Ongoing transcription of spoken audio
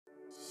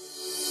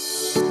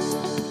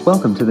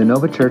Welcome to the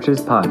Nova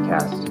Church's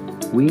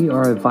podcast. We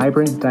are a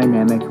vibrant,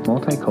 dynamic,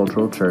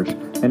 multicultural church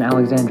in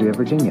Alexandria,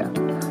 Virginia.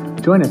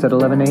 Join us at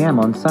 11 a.m.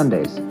 on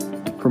Sundays.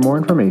 For more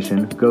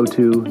information, go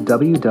to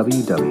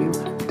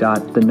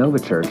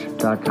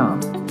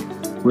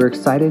www.thenovachurch.com. We're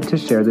excited to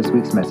share this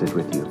week's message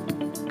with you.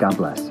 God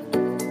bless.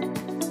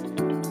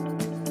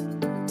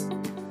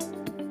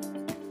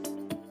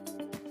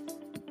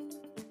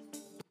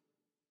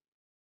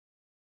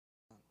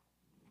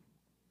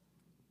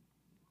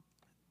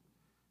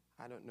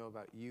 I don't know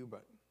about you,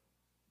 but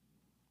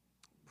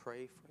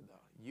pray for the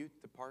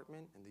youth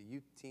department and the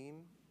youth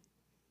team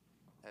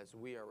as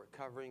we are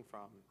recovering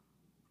from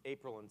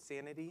April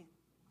Insanity,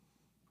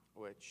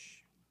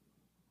 which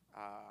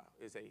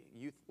is a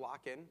youth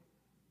lock-in.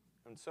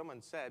 And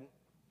someone said,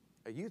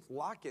 a youth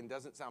lock-in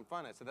doesn't sound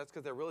fun. I said, that's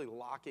because they're really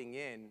locking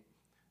in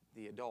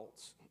the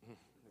adults.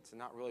 It's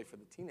not really for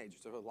the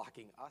teenagers. They're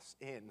locking us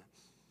in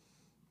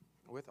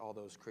with all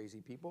those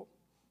crazy people.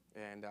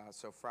 And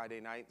so Friday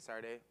night,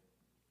 Saturday,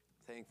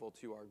 thankful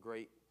to our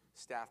great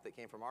staff that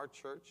came from our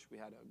church. We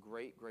had a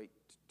great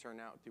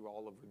turnout through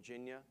all of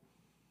Virginia.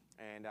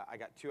 And I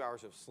got 2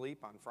 hours of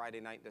sleep on Friday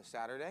night to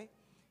Saturday.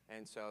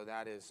 And so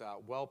that is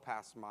well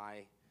past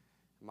my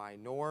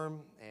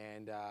norm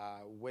and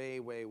way.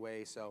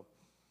 So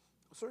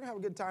we're going to have a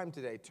good time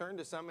today. Turn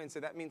to somebody and say,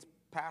 that means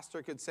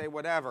pastor could say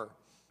whatever.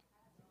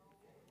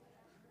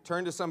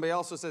 Turn to somebody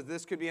else who says,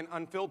 this could be an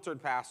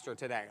unfiltered pastor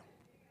today.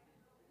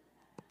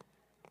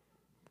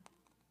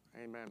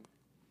 Amen.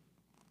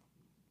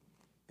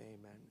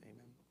 Amen.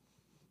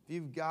 If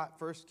you've got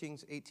 1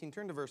 Kings 18,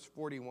 turn to verse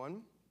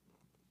 41.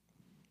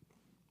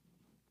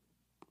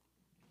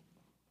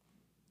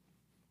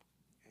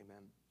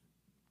 Amen.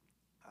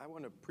 I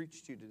want to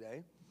preach to you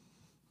today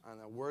on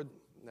a word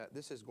that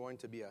this is going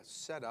to be a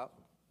setup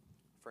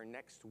for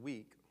next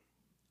week.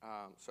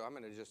 So I'm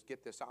going to just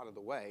get this out of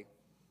the way.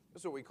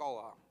 This is what we call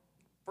a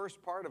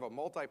first part of a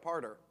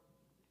multi-parter.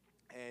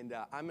 And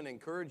I'm going to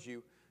encourage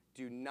you,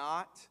 do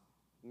not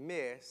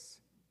miss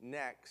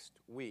next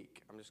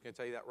week. I'm just going to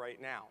tell you that right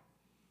now.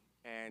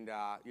 And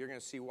you're going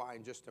to see why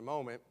in just a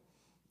moment.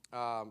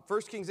 1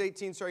 Kings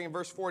 18, starting in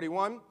verse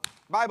 41,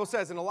 the Bible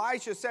says, and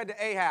Elisha said to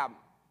Ahab,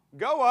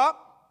 go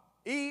up,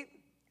 eat,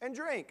 and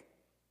drink,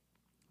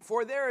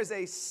 for there is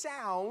a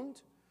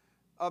sound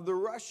of the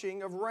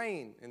rushing of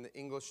rain, in the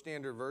English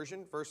Standard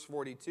Version, verse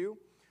 42.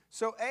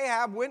 So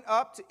Ahab went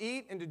up to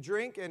eat and to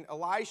drink, and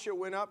Elisha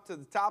went up to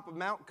the top of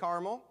Mount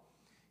Carmel.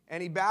 And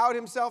he bowed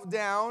himself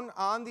down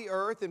on the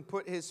earth and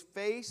put his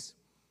face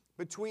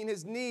between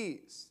his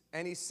knees.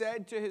 And he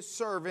said to his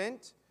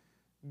servant,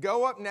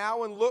 go up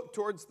now and look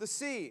towards the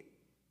sea.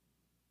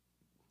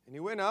 And he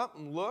went up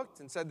and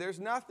looked and said,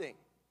 there's nothing.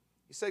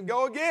 He said,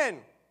 go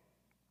again.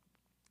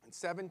 And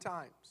 7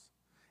 times.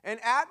 And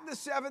at the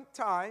 7th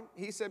time,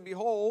 he said,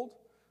 behold,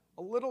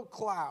 a little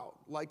cloud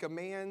like a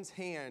man's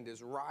hand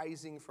is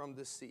rising from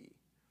the sea.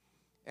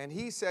 And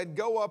he said,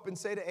 go up and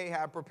say to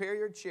Ahab, prepare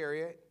your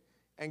chariot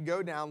and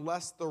go down,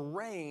 lest the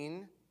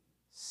rain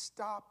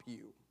stop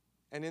you.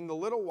 And in the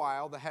little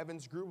while, the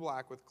heavens grew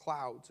black with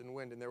clouds and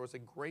wind, and there was a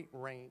great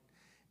rain.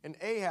 And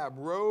Ahab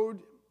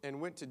rode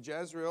and went to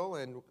Jezreel,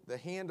 and the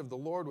hand of the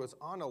Lord was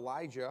on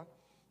Elijah.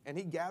 And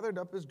he gathered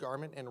up his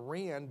garment and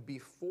ran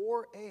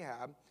before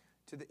Ahab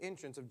to the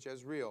entrance of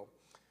Jezreel.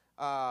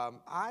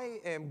 I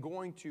am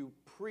going to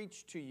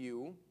preach to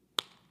you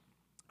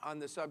on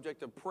the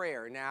subject of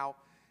prayer. Now,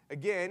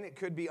 again, it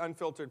could be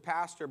unfiltered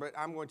pastor, but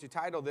I'm going to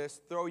title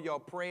this, Throw Your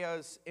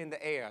Prayers in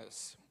the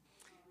Airs.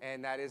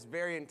 And that is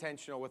very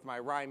intentional with my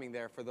rhyming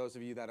there for those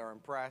of you that are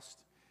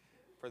impressed.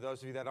 For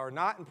those of you that are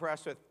not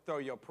impressed with Throw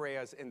Your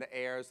Prayers in the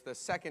Airs, the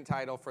second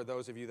title for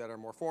those of you that are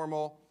more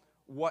formal,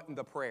 What in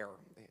the Prayer?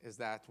 Is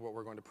that what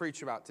we're going to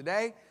preach about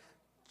today?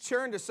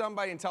 Turn to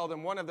somebody and tell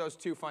them one of those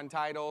 2 fun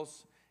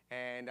titles,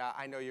 and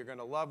I know you're going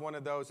to love one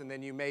of those, and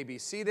then you may be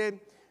seated.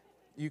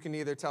 You can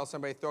either tell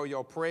somebody, Throw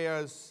Your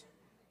Prayers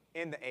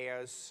in the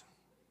airs,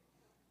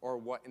 or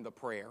what in the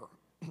prayer.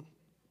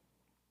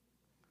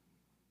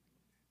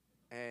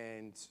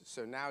 And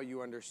so now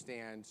you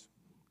understand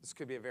this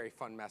could be a very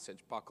fun message.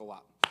 Buckle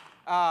up.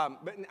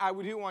 But I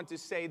do want to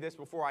say this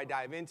before I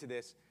dive into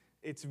this.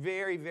 It's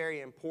very,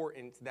 very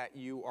important that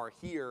you are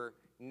here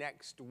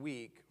next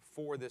week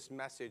for this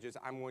message, as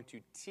I'm going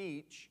to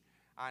teach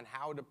on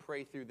how to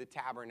pray through the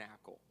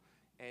tabernacle.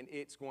 And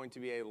it's going to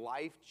be a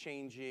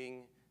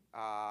life-changing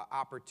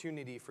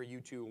opportunity for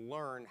you to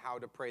learn how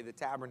to pray the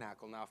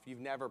tabernacle. Now, if you've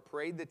never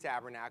prayed the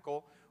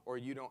tabernacle or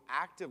you don't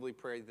actively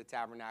pray the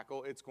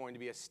tabernacle, it's going to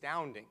be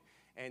astounding.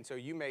 And so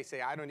you may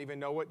say, I don't even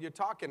know what you're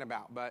talking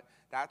about, but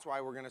that's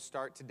why we're going to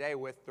start today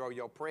with Throw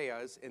Your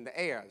Prayers in the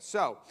Airs.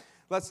 So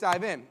let's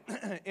dive in.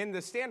 In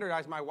the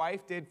standardized, my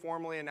wife did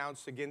formally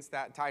announce against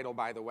that title,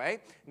 by the way.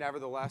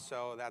 Nevertheless,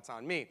 so that's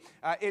on me.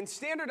 In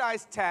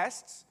standardized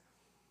tests,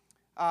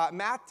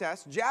 math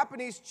tests,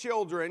 Japanese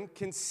children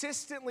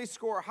consistently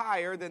score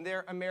higher than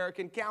their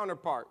American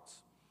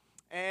counterparts.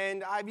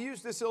 And I've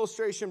used this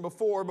illustration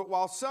before, but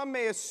while some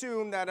may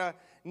assume that a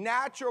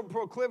natural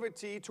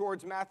proclivity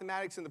towards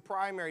mathematics and the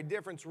primary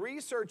difference,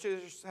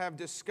 researchers have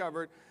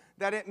discovered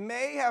that it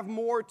may have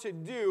more to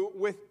do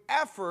with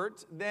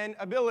effort than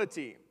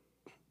ability.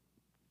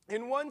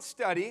 In one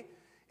study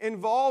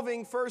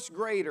involving first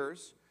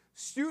graders,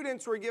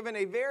 students were given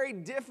a very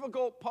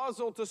difficult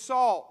puzzle to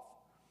solve.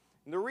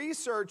 The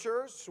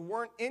researchers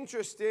weren't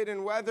interested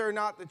in whether or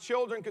not the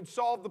children could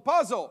solve the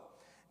puzzle.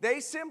 They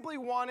simply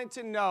wanted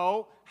to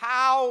know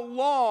how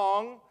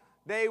long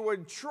they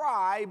would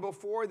try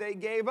before they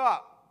gave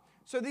up.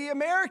 So the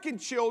American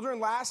children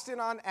lasted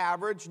on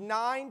average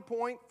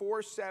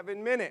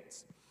 9.47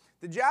 minutes.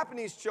 The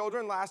Japanese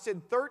children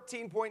lasted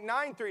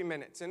 13.93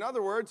 minutes. In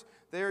other words,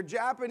 the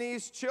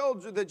Japanese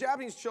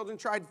children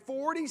tried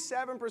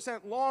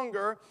 47%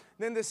 longer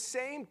than the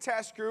same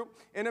test group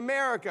in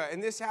America.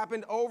 And this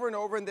happened over and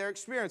over in their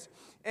experience.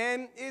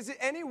 And is it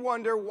any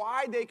wonder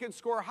why they could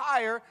score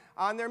higher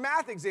on their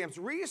math exams?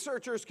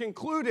 Researchers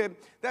concluded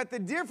that the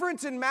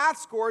difference in math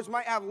scores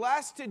might have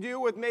less to do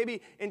with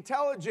maybe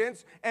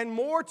intelligence and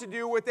more to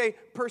do with a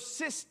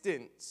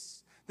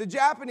persistence. The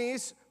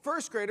Japanese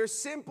first graders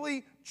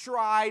simply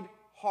tried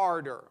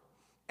harder.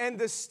 And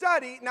the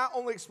study not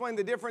only explained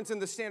the difference in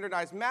the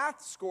standardized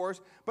math scores,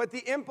 but the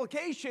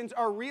implications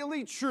are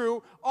really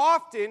true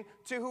often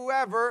to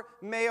whoever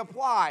may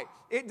apply.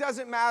 It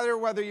doesn't matter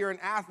whether you're in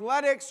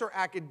athletics or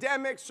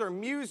academics or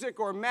music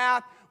or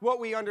math. What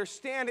we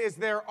understand is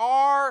there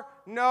are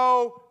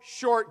no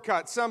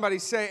shortcuts. Somebody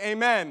say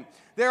amen.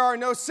 There are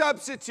no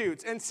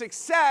substitutes. And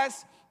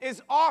success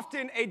is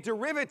often a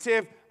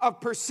derivative of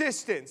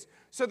persistence.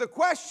 So the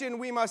question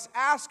we must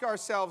ask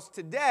ourselves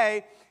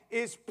today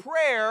is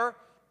prayer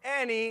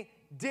any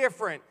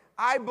different?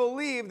 I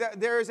believe that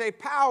there is a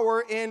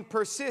power in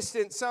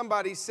persistence.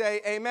 Somebody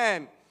say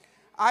amen.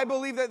 I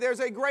believe that there's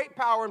a great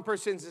power in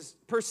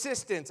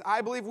persistence. I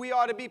believe we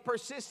ought to be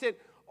persistent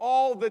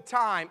all the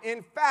time.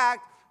 In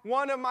fact,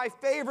 one of my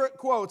favorite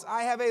quotes,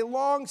 I have a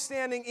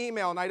long-standing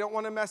email, and I don't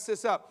want to mess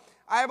this up.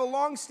 I have a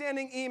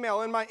long-standing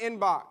email in my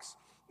inbox.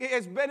 It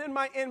has been in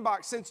my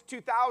inbox since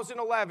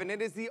 2011.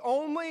 It is the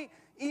only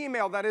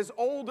email that is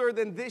older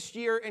than this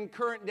year in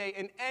current day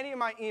in any of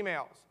my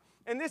emails.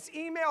 And this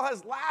email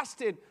has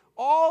lasted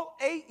all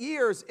 8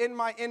 years in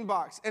my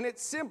inbox. And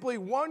it's simply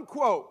one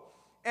quote.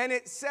 And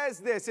it says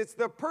this. It's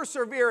the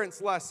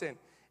perseverance lesson.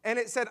 And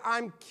it said,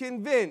 I'm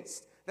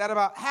convinced that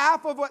about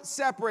half of what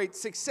separates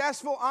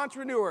successful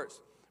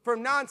entrepreneurs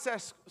from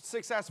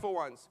non-successful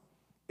ones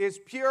is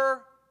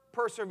pure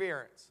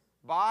perseverance,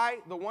 by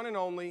the one and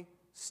only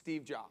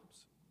Steve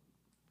Jobs.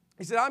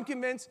 He said, I'm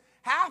convinced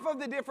half of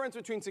the difference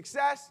between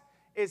success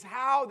is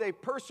how they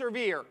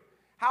persevere,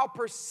 how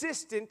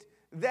persistent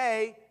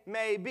they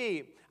may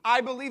be.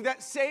 I believe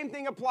that same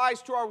thing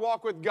applies to our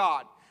walk with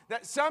God.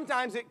 That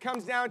sometimes it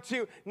comes down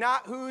to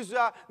not who's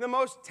the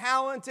most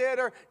talented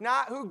or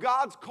not who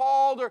God's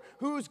called or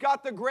who's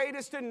got the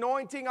greatest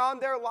anointing on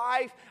their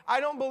life.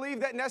 I don't believe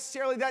that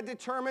necessarily that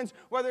determines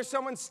whether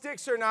someone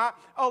sticks or not.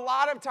 A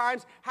lot of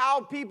times how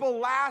people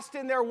last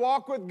in their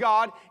walk with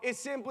God is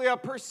simply a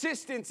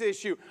persistence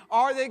issue.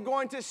 Are they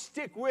going to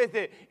stick with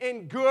it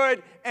in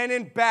good and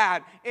in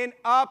bad, in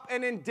up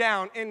and in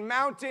down, in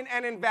mountain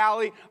and in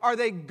valley? Are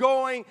they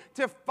going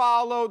to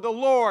follow the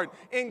Lord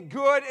in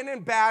good and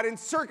in bad, in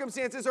circumstances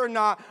or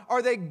not,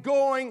 are they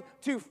going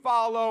to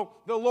follow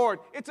the Lord?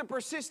 It's a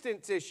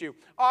persistence issue.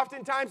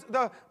 Oftentimes,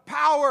 the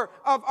power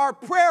of our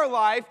prayer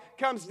life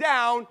comes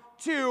down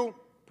to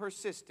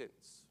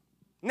persistence.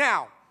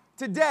 Now,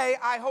 today,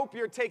 I hope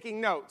you're taking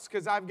notes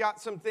because I've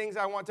got some things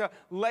I want to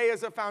lay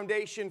as a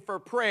foundation for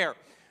prayer.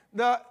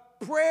 The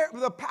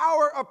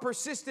power of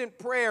persistent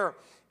prayer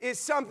is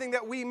something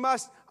that we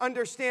must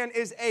understand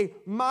is a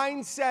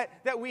mindset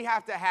that we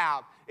have to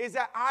have. Is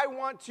that I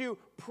want to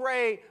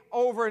pray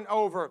over and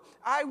over.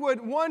 I would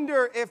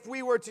wonder if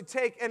we were to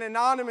take an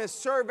anonymous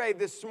survey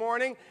this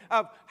morning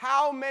of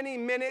how many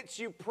minutes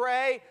you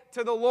pray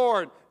to the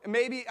Lord.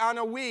 Maybe on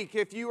a week,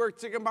 if you were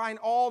to combine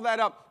all that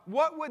up,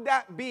 what would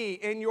that be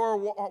in your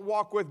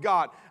walk with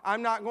God?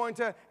 I'm not going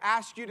to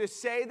ask you to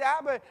say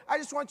that, but I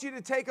just want you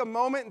to take a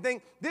moment and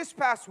think, this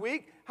past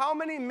week, how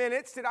many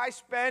minutes did I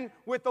spend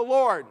with the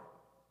Lord?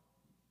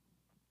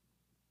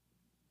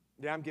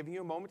 Yeah, I'm giving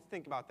you a moment to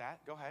think about that.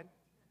 Go ahead.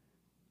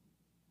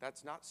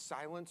 That's not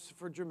silence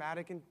for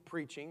dramatic and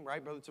preaching,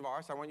 right, Brother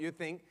Tavares? I want you to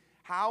think,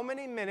 how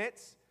many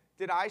minutes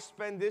did I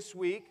spend this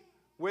week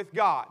with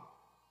God?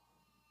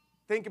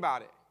 Think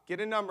about it. Get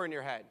a number in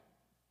your head.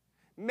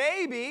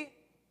 Maybe,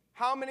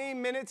 how many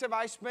minutes have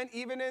I spent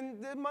even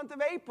in the month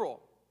of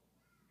April?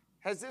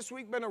 Has this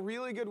week been a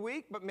really good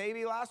week, but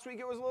maybe last week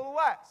it was a little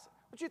less?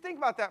 I want you to think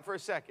about that for a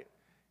second,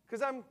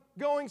 because I'm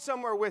going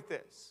somewhere with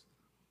this.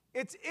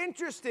 It's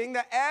interesting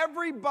that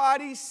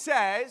everybody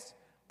says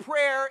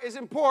prayer is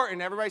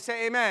important. Everybody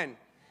say amen.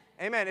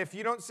 Amen. If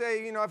you don't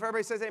say, if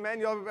everybody says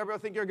amen, everybody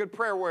think you're a good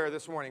prayer warrior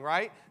this morning,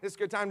 right? This is a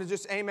good time to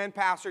just amen,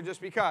 pastor,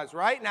 just because,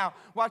 right? Now,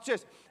 watch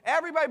this.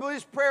 Everybody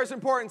believes prayer is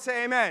important.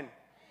 Say amen.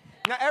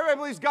 Now, everybody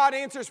believes God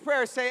answers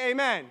prayer. Say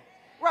amen.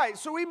 Right,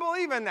 so we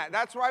believe in that.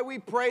 That's why we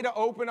pray to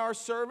open our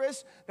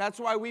service. That's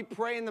why we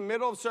pray in the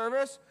middle of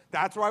service.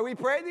 That's why we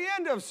pray at the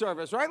end of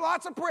service, right?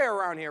 Lots of prayer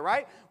around here,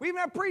 right? We even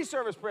have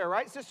pre-service prayer,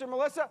 right, Sister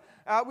Melissa?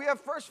 We have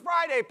First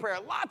Friday prayer.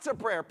 Lots of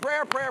prayer.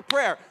 Prayer, prayer,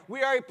 prayer.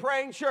 We are a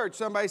praying church.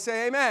 Somebody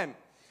say amen.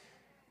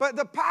 But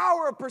the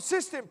power of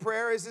persistent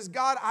prayer is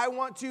God, I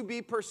want to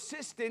be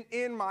persistent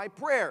in my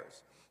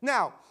prayers.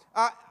 Now,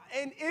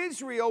 in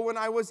Israel, when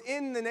I was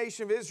in the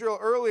nation of Israel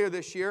earlier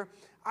this year,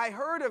 I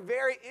heard a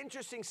very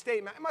interesting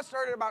statement. I must have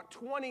heard it about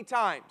 20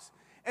 times.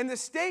 And the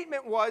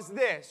statement was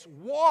this: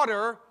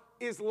 water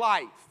is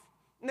life.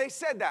 And they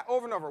said that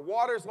over and over.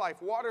 Water is life.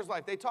 Water is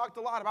life. They talked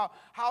a lot about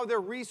how the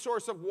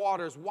resource of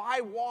waters, why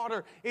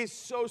water is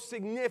so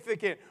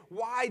significant,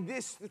 why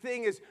this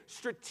thing is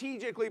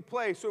strategically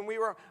placed. When we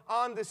were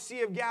on the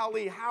Sea of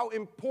Galilee, how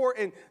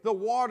important the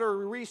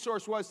water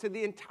resource was to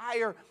the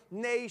entire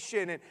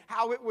nation, and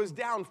how it was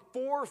down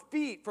 4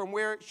 feet from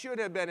where it should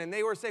have been. And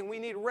they were saying we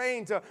need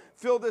rain to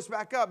fill this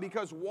back up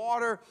because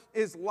water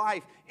is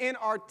life. In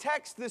our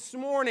text this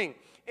morning,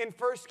 in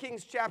 1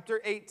 Kings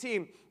chapter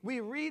 18,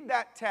 we read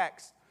that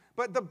text,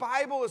 but the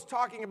Bible is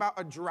talking about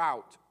a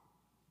drought.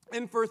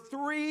 And for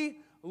 3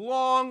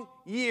 long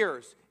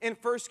years, in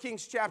 1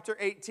 Kings chapter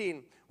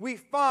 18, we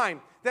find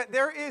that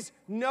there is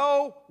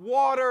no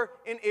water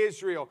in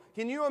Israel.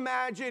 Can you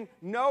imagine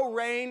no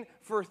rain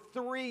for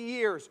 3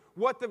 years?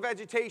 What the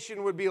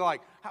vegetation would be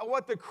like,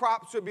 what the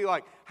crops would be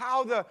like,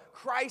 how the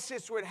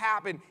crisis would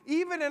happen.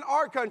 Even in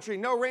our country,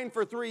 no rain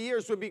for 3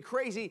 years would be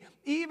crazy,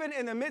 even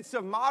in the midst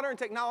of modern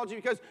technology,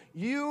 because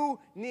you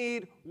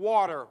need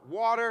water.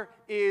 Water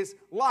is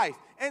life.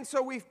 And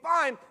so we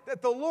find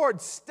that the Lord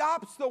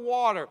stops the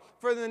water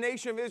for the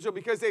nation of Israel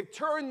because they've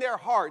turned their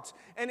hearts.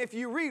 And if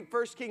you read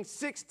 1 Kings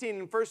 16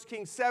 and 1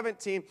 Kings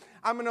 17,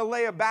 I'm going to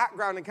lay a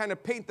background and kind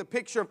of paint the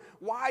picture of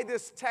why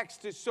this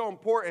text is so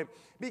important.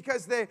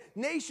 Because the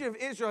nation of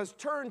Israel has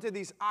turned to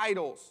these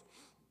idols.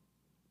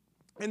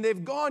 And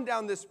they've gone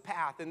down this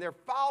path, and they're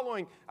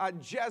following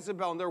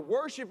Jezebel, and they're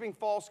worshiping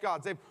false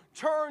gods. They've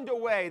turned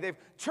away. They've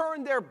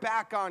turned their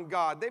back on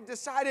God. They've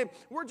decided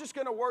we're just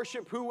going to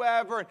worship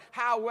whoever and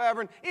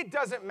however, and it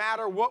doesn't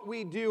matter what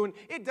we do, and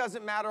it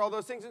doesn't matter all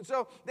those things. And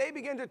so they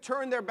begin to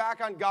turn their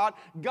back on God.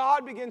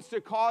 God begins to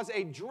cause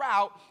a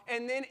drought,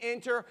 and then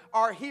enter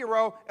our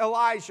hero,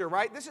 Elijah,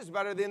 right? This is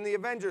better than the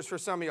Avengers for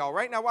some of y'all,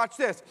 right? Now watch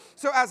this.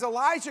 So as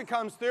Elijah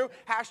comes through,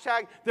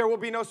 hashtag there will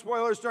be no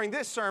spoilers during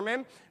this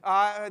sermon,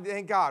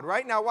 thank God,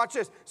 right? Now watch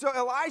this. So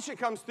Elisha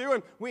comes through,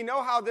 and we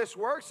know how this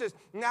works is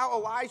now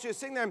Elijah is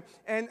sitting there,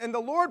 and the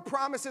Lord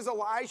promises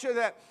Elijah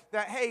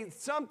that hey,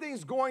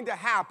 something's going to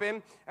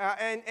happen,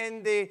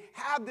 and they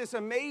have this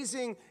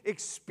amazing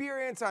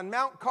experience on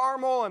Mount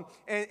Carmel,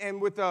 and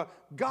with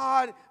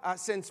God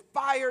sends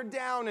fire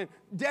down and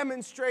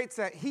demonstrates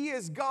that he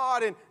is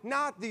God and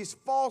not these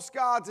false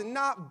gods and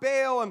not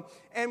Baal,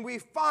 and we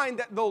find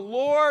that the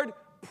Lord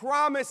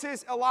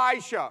promises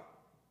Elisha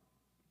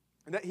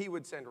that he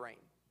would send rain.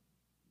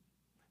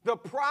 The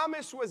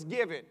promise was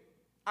given,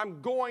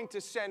 I'm going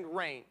to send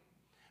rain.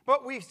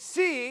 But we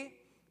see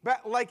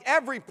that, like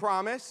every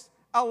promise,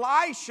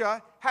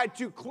 Elisha had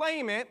to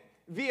claim it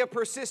via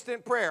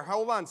persistent prayer.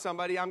 Hold on,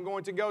 somebody, I'm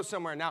going to go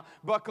somewhere. Now,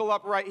 buckle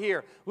up right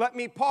here. Let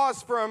me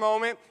pause for a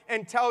moment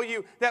and tell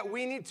you that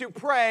we need to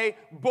pray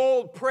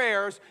bold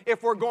prayers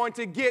if we're going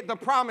to get the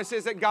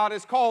promises that God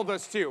has called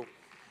us to.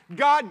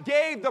 God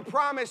gave the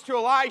promise to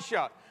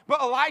Elisha,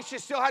 but Elisha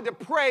still had to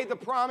pray the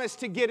promise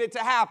to get it to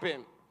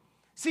happen.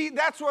 See,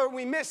 that's what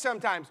we miss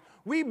sometimes.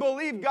 We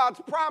believe God's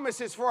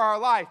promises for our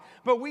life,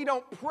 but we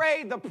don't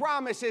pray the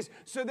promises,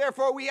 so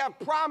therefore we have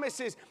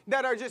promises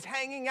that are just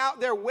hanging out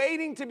there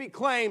waiting to be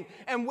claimed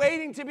and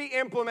waiting to be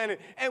implemented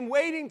and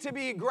waiting to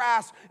be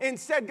grasped.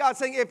 Instead, God's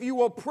saying, if you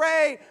will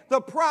pray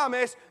the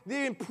promise,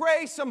 then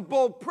pray some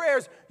bold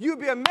prayers, you'll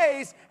be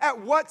amazed at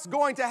what's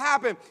going to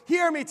happen.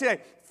 Hear me today.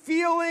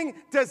 Feeling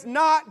does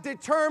not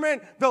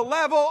determine the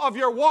level of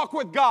your walk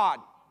with God.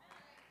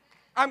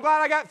 I'm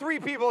glad I got 3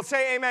 people to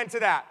say amen to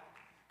that.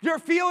 Your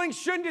feelings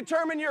shouldn't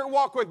determine your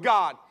walk with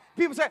God.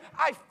 People say,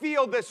 I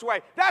feel this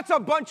way. That's a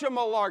bunch of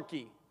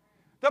malarkey.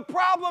 The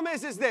problem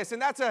is this,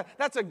 and that's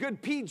a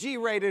good PG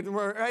rated,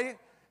 right?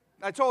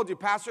 I told you,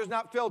 Pastor's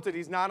not filtered.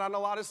 He's not on a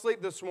lot of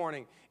sleep this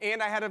morning.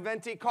 And I had a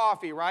venti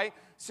coffee, right?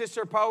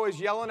 Sister Poe is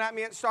yelling at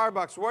me at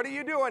Starbucks. What are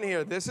you doing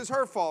here? This is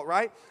her fault,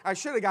 right? I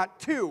should have got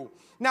 2.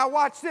 Now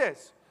watch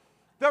this.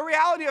 The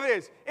reality of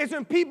it is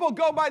when people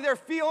go by their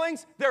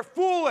feelings, they're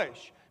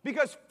foolish.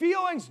 Because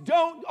feelings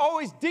don't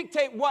always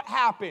dictate what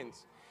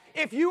happens.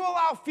 If you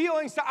allow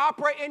feelings to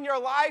operate in your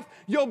life,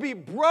 you'll be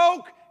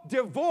broke,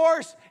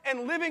 divorced,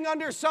 and living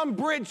under some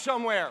bridge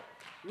somewhere.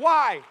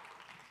 Why?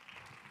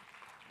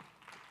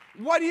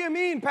 What do you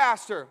mean,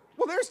 Pastor?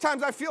 Well, there's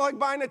times I feel like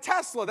buying a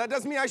Tesla. That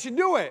doesn't mean I should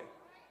do it.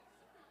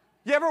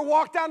 You ever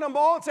walk down the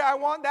mall and say, I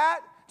want that?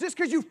 Just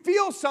because you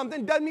feel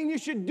something doesn't mean you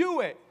should do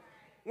it.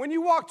 When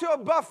you walk to a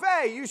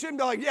buffet, you shouldn't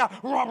be like, yeah,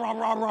 rah, rah,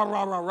 rah, rah,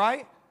 rah, rah,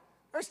 right?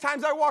 There's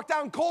times I walk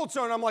down Cold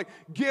Stone and I'm like,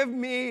 give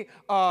me,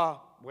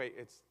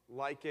 it's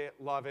like it,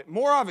 love it,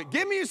 more of it.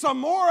 Give me some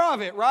more of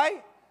it,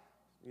 right?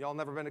 Y'all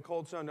never been to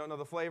Cold Stone, don't know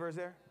the flavors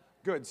there?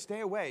 Good, stay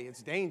away.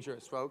 It's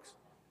dangerous, folks.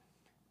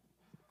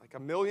 Like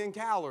 1,000,000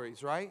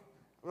 calories, right?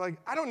 We're like,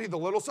 I don't need the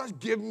little size.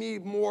 Give me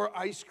more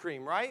ice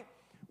cream, right?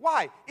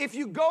 Why? If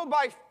you go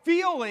by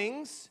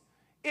feelings,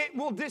 it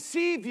will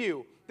deceive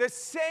you. The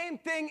same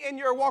thing in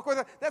your walk with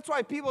God. That's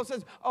why people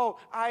says, oh,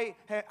 I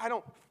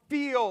don't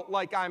feel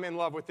like I'm in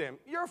love with him.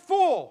 You're a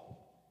fool.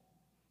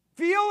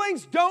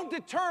 Feelings don't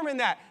determine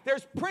that.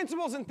 There's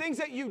principles and things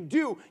that you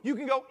do. You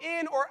can go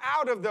in or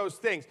out of those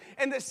things.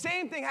 And the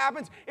same thing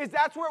happens is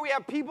that's where we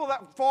have people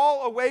that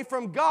fall away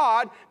from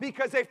God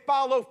because they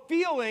follow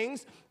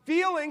feelings.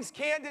 Feelings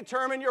can't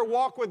determine your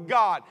walk with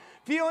God.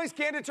 Feelings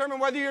can't determine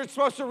whether you're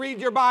supposed to read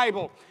your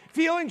Bible.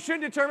 Feelings should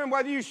determine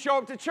whether you show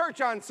up to church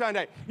on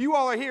Sunday. You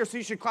all are here, so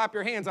you should clap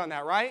your hands on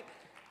that, right?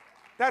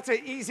 That's an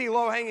easy,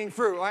 low-hanging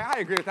fruit. Like, I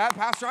agree with that.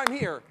 Pastor, I'm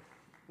here,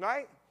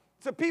 right?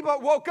 So people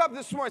woke up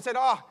this morning and said,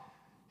 oh,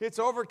 it's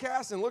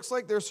overcast and looks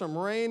like there's some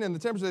rain and the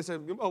temperature. They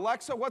said,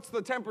 Alexa, what's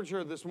the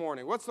temperature this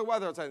morning? What's the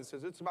weather outside? It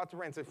says, it's about to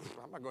rain. I said,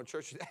 I'm not going to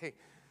church today.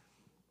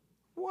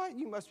 What?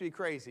 You must be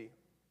crazy.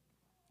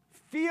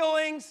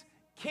 Feelings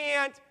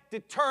can't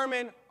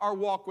determine our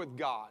walk with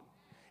God.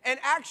 And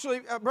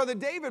actually, Brother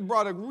David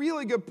brought a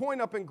really good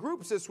point up in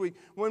groups this week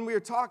when we were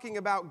talking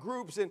about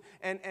groups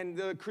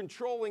and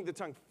controlling the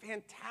tongue.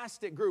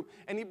 Fantastic group.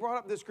 And he brought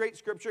up this great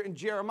scripture in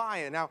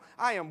Jeremiah. Now,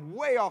 I am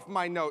way off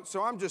my notes,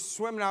 so I'm just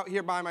swimming out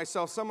here by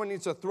myself. Someone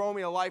needs to throw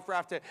me a life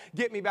raft to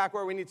get me back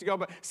where we need to go.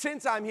 But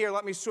since I'm here,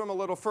 let me swim a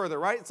little further,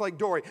 right? It's like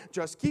Dory.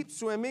 Just keep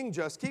swimming,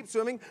 just keep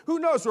swimming. Who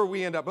knows where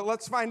we end up? But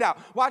let's find out.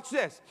 Watch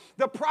this.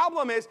 The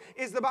problem is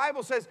the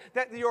Bible says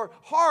that your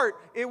heart,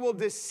 it will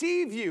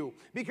deceive you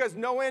because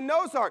no one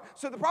knows heart.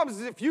 So the problem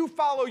is if you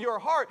follow your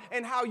heart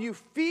and how you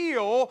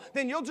feel,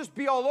 then you'll just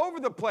be all over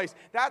the place.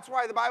 That's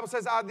why the Bible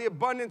says out of the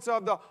abundance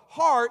of the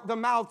heart, the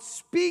mouth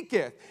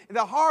speaketh.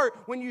 The heart,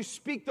 when you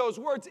speak those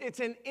words,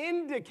 it's an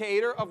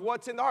indicator of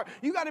what's in the heart.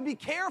 You got to be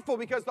careful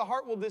because the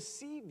heart will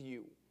deceive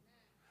you.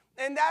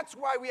 And that's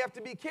why we have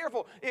to be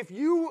careful. If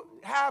you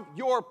have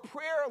your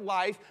prayer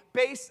life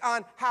based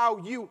on how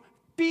you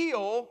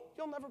feel,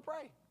 you'll never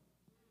pray.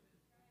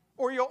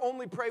 Or you'll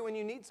only pray when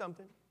you need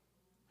something.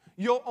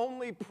 You'll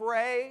only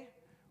pray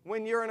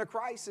when you're in a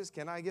crisis.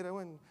 Can I get a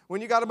win?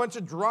 When you got a bunch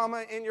of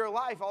drama in your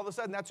life, all of a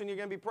sudden that's when you're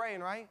going to be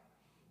praying, right?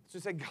 So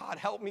say, God,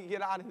 help me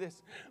get out of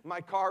this.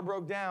 My car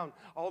broke down.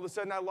 All of a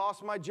sudden I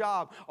lost my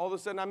job. All of a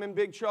sudden I'm in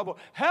big trouble.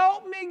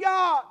 Help me,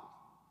 God.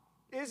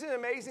 Isn't it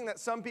amazing that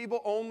some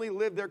people only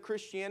live their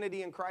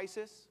Christianity in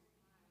crisis?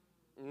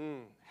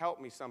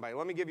 Help me, somebody.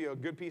 Let me give you a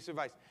good piece of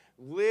advice.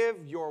 Live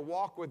your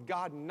walk with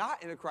God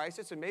not in a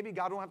crisis, and maybe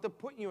God won't have to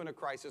put you in a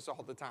crisis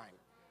all the time.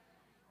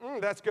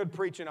 That's good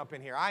preaching up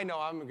in here. I know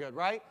I'm good,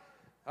 right?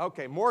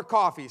 Okay, more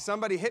coffee.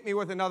 Somebody hit me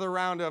with another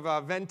round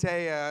of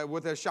Venti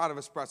with a shot of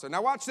espresso.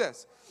 Now watch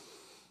this.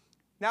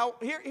 Now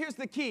here's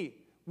the key.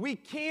 We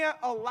can't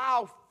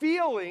allow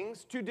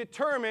feelings to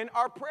determine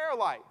our prayer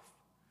life.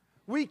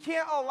 We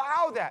can't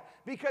allow that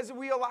because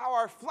we allow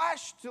our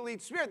flesh to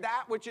lead spirit.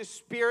 That which is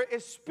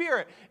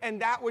spirit,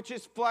 and that which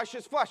is flesh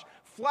is flesh.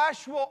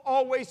 Flesh will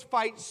always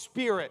fight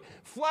spirit.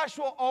 Flesh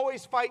will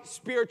always fight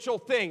spiritual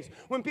things.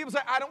 When people say,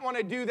 I don't want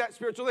to do that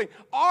spiritual thing,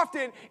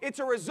 often it's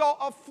a result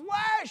of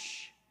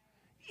flesh.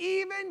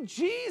 Even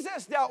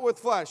Jesus dealt with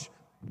flesh.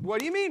 What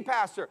do you mean,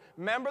 Pastor?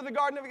 Remember the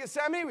Garden of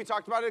Gethsemane? We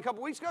talked about it a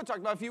couple weeks ago. Talked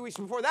about it a few weeks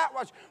before that.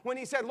 Watch when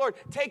he said, Lord,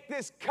 take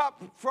this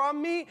cup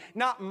from me.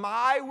 Not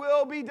my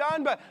will be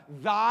done, but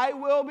thy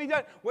will be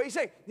done. What are you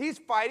saying? He's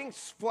fighting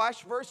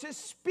flesh versus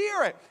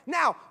spirit.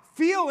 Now,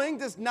 feeling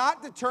does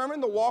not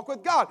determine the walk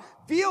with God.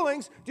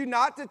 Feelings do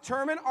not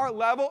determine our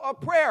level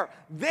of prayer.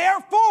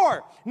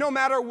 Therefore, no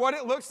matter what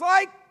it looks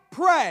like,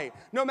 pray.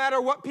 No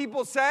matter what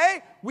people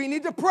say, we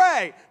need to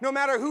pray. No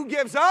matter who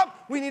gives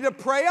up, we need to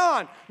pray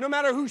on. No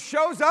matter who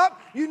shows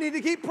up, you need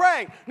to keep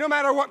praying. No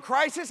matter what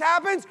crisis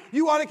happens,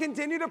 you want to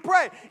continue to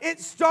pray. It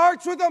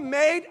starts with a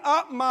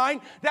made-up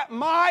mind that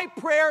my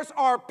prayers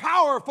are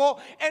powerful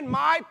and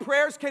my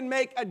prayers can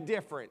make a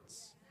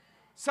difference.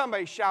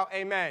 Somebody shout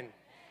amen.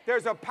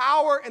 There's a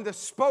power in the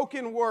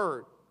spoken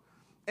word.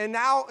 And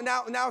now,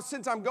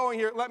 since I'm going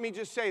here, let me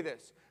just say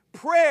this.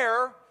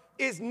 Prayer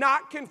is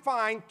not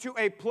confined to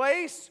a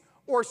place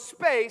or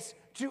space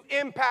to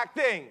impact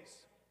things.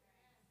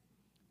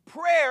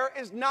 Prayer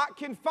is not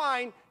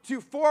confined to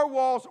four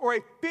walls or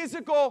a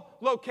physical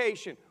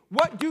location.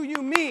 What do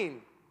you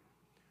mean?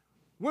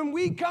 When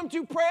we come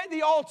to pray at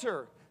the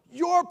altar,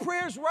 your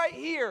prayers right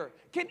here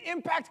can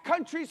impact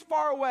countries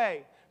far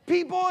away.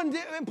 People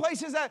in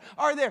places that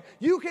are there.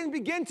 You can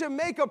begin to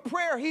make a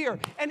prayer here,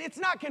 and it's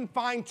not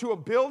confined to a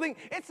building.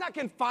 It's not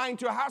confined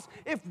to a house.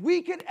 If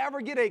we could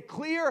ever get a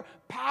clear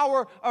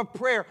power of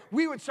prayer,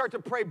 we would start to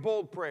pray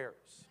bold prayers.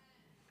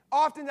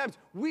 Oftentimes,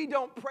 we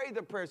don't pray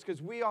the prayers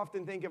because we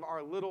often think of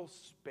our little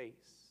space.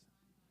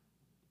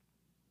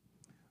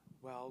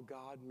 Well,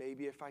 God,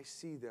 maybe if I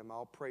see them,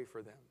 I'll pray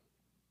for them.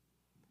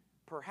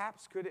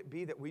 Perhaps could it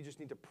be that we just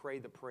need to pray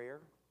the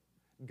prayer?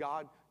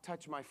 God,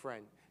 touch my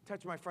friend.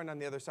 Touch my friend on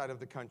the other side of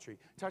the country.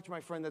 Touch my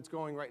friend that's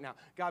going right now.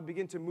 God,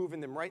 begin to move in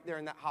them right there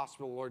in that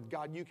hospital, Lord.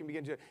 God, you can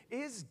begin to.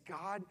 Is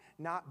God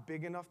not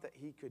big enough that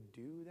he could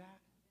do that?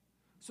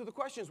 So the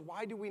question is,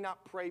 why do we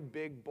not pray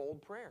big,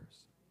 bold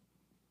prayers?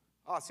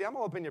 Oh, see, I'm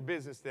all up in your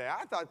business today.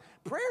 I thought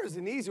prayer is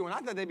an easy one. I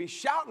thought they'd be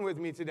shouting with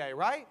me today,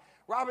 right?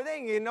 Robert, they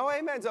ain't getting no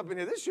amens up in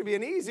here. This should be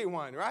an easy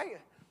one, right?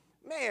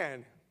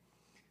 Man.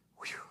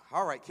 Whew.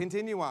 All right,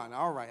 continue on.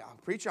 All right, I'll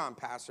preach on,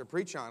 Pastor.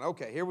 Preach on.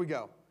 Okay, here we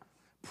go.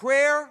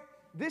 Prayer,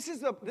 this is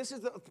the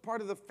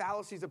part of the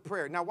fallacies of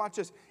prayer. Now watch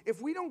this.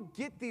 If we don't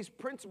get these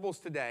principles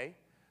today,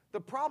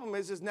 the problem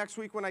is next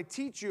week when I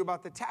teach you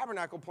about the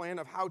tabernacle plan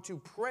of how to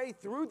pray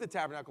through the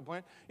tabernacle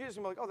plan, you're just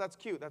going to be like, oh, that's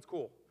cute, that's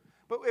cool.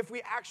 But if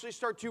we actually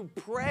start to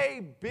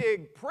pray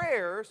big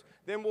prayers,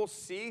 then we'll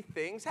see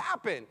things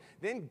happen.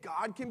 Then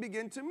God can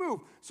begin to move.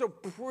 So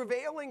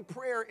prevailing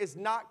prayer is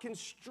not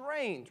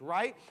constrained,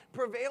 right?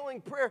 Prevailing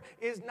prayer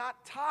is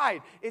not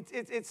tied.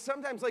 It's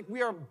sometimes like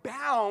we are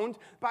bound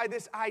by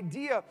this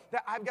idea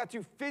that I've got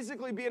to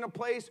physically be in a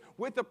place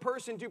with a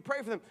person to pray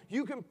for them.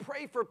 You can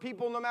pray for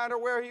people no matter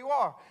where you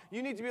are.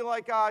 You need to be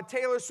like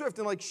Taylor Swift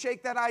and like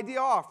shake that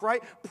idea off,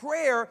 right?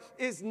 Prayer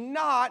is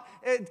not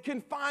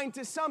confined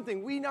to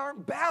something. We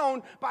aren't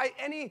bound by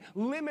any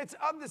limits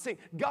of this thing.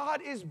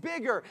 God is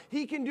bigger.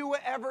 He can do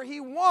whatever he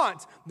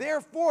wants.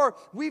 Therefore,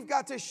 we've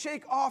got to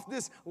shake off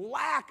this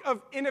lack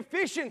of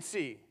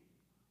inefficiency.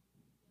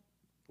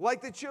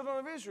 Like the children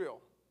of Israel.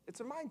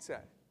 It's a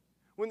mindset.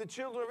 When the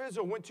children of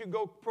Israel went to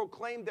go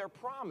proclaim their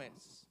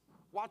promise,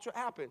 watch what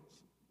happens.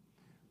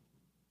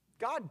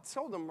 God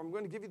told them, I'm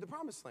going to give you the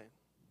promised land.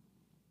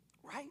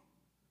 Right?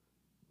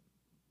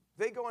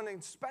 They go and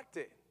inspect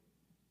it.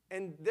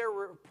 And their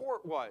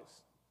report was,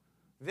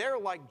 they're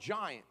like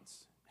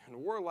giants, and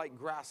we're like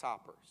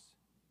grasshoppers.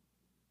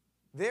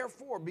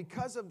 Therefore,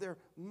 because of their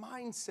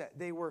mindset,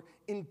 they were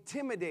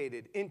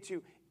intimidated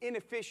into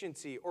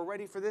inefficiency. Or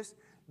ready for this?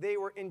 They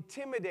were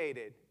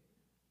intimidated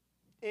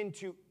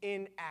into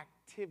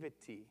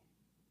inactivity.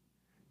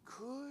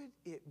 Could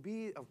it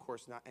be, of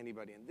course, not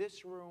anybody in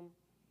this room,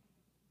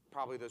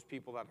 probably those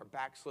people that are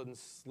backslidden,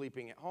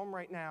 sleeping at home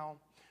right now.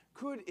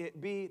 Could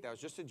it be, that was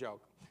just a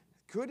joke,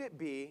 could it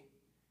be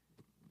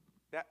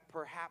that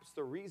perhaps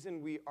the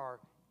reason we are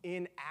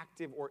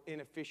inactive or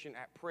inefficient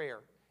at prayer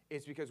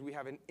is because we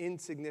have an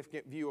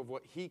insignificant view of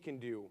what he can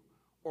do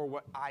or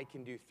what I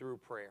can do through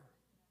prayer?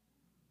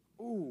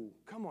 Ooh,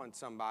 come on,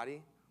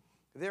 somebody.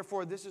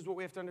 Therefore, this is what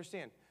we have to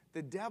understand.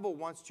 The devil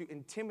wants to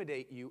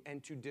intimidate you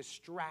and to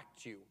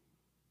distract you.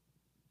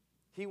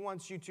 He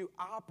wants you to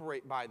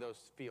operate by those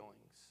feelings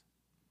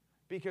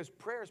because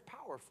prayer is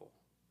powerful.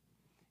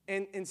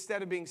 And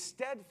instead of being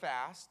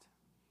steadfast,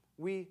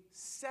 we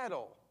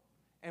settle.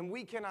 And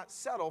we cannot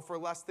settle for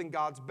less than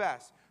God's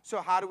best.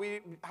 So how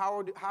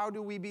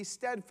do we be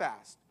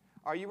steadfast?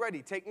 Are you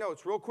ready? Take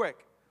notes real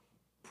quick.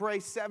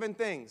 Pray 7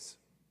 things.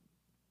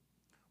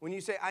 When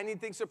you say, I need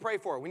things to pray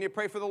for, we need to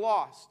pray for the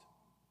lost.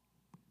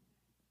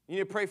 You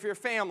need to pray for your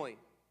family.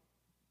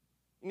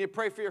 You need to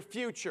pray for your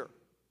future.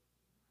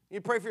 You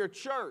need to pray for your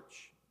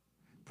church.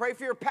 Pray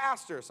for your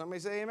pastor.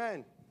 Somebody say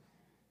amen.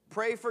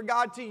 Pray for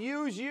God to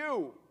use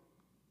you.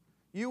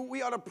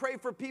 We ought to pray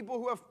for people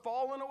who have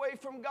fallen away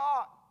from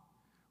God.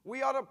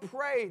 We ought to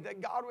pray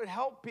that God would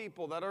help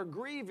people that are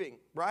grieving,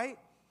 right?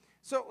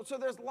 So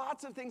there's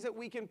lots of things that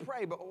we can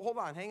pray, but hold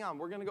on, hang on.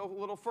 We're going to go a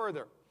little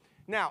further.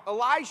 Now,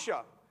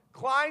 Elisha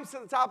climbs to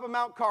the top of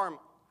Mount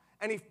Carmel,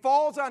 and he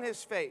falls on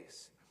his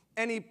face,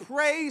 and he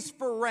prays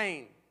for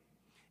rain.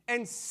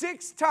 And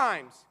 6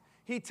 times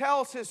he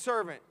tells his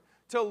servant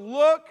to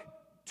look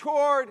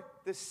toward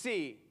the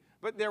sea,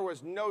 but there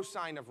was no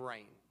sign of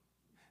rain.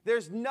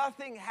 There's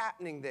nothing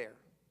happening there.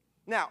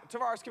 Now,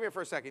 Tavares, come here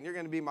for a second. You're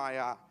going to be my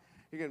guy.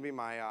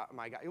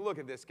 Look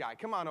at this guy.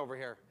 Come on over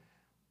here.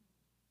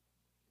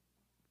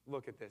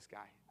 Look at this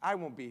guy. I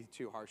won't be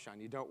too harsh on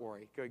you. Don't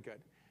worry. Good.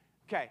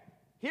 Okay,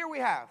 here we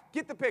have.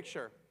 Get the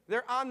picture.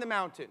 They're on the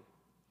mountain.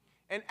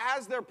 And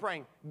as they're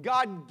praying,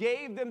 God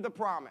gave them the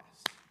promise.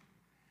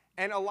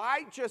 And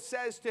Elijah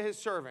says to his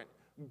servant,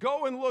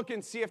 go and look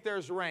and see if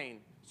there's rain.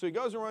 So he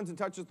goes and runs and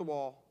touches the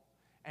wall.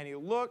 And he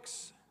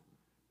looks.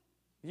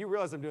 You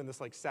realize I'm doing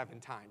this like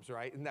 7 times,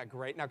 right? Isn't that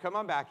great? Now come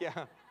on back.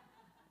 Yeah.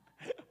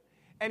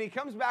 And he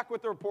comes back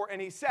with the report,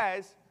 and he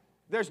says,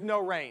 there's no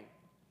rain.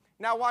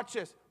 Now watch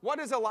this. What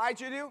does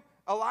Elijah do?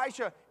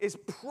 Elisha is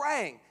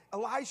praying.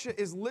 Elisha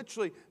is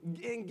literally,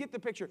 and get the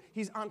picture,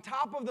 he's on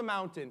top of the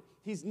mountain.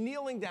 He's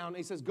kneeling down, and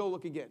he says, go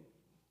look again.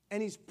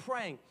 And he's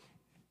praying.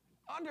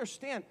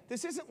 Understand,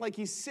 this isn't like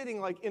he's sitting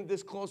like in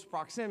this close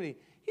proximity.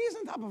 He's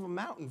on top of a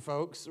mountain,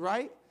 folks,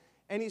 right?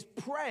 And he's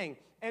praying.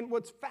 And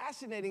what's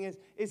fascinating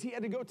is he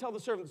had to go tell the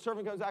servant. The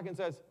servant comes back and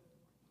says,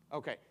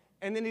 okay.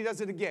 And then he does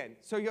it again.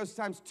 So he goes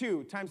times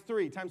 2, times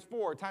 3, times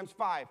 4, times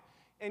 5.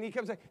 And he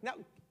comes back. Now,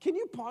 can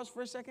you pause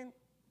for a second?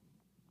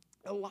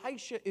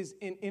 Elisha is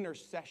in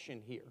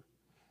intercession here.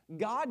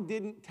 God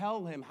didn't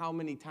tell him how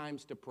many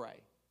times to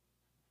pray.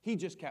 He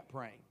just kept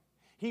praying.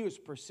 He was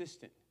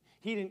persistent.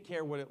 He didn't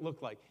care what it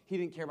looked like. He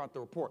didn't care about the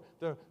report.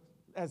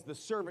 As the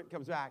servant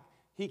comes back,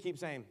 he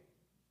keeps saying,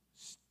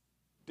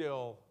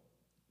 still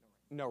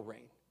no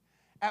rain.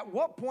 At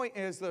what point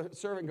is the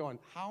servant going,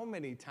 how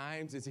many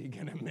times is he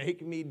going to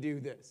make me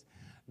do this?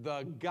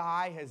 The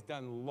guy has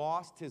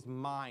lost his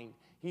mind.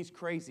 He's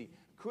crazy.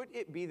 Could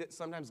it be that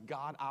sometimes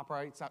God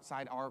operates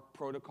outside our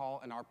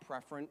protocol and our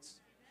preference?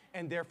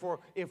 And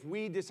therefore, if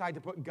we decide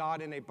to put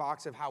God in a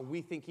box of how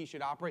we think he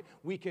should operate,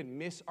 we can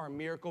miss our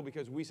miracle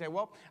because we say,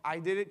 well, I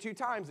did it 2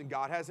 times and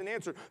God hasn't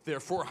answered.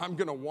 Therefore, I'm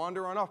going to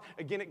wander on off.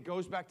 Again, it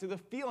goes back to the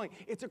feeling.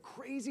 It's a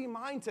crazy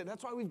mindset.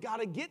 That's why we've got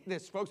to get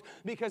this, folks,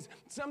 because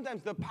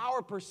sometimes the power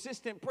of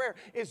persistent prayer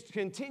is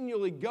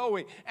continually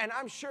going. And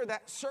I'm sure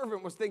that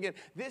servant was thinking,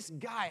 this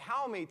guy,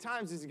 how many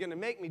times is he going to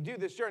make me do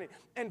this journey?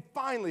 And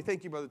finally,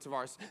 thank you, Brother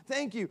Tavares.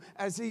 Thank you.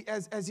 As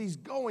he's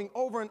going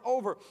over and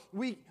over,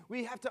 we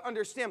have to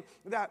understand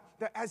that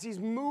as he's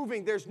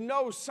moving, there's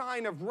no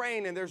sign of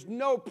rain and there's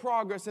no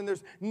progress and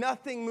there's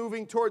nothing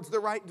moving towards the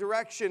right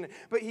direction.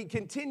 But he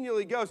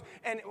continually goes.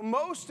 And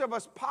most of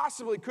us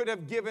possibly could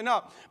have given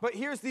up. But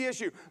here's the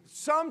issue.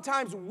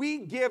 Sometimes we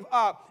give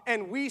up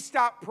and we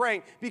stop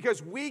praying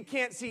because we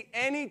can't see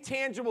any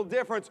tangible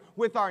difference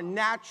with our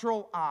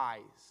natural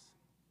eyes.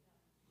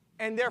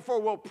 And therefore,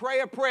 we'll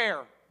pray a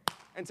prayer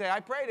and say, I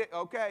prayed it.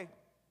 Okay.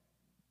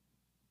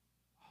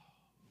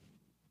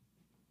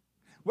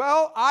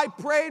 Well, I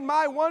prayed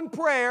my one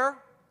prayer.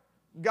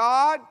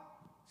 God,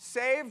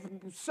 save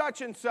such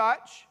and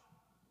such.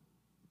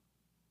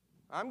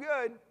 I'm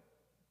good.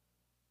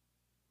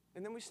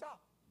 And then we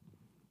stop.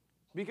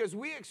 Because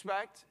we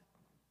expect,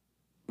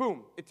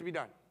 boom, it to be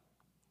done.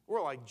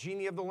 We're like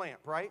genie of the lamp,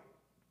 right?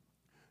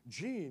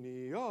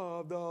 Genie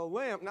of the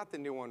lamp. Not the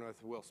new one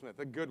with Will Smith,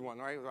 the good one,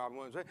 right? Robin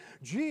Williams, right?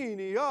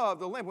 Genie of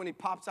the lamp. When he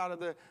pops out of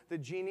the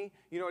genie,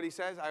 you know what he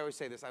says? I always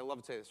say this. I love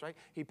to say this, right?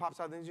 He pops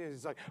out of the genie.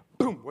 He's like,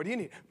 boom, what do you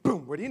need?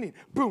 Boom, what do you need?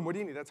 Boom, what do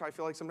you need? That's how I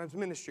feel like sometimes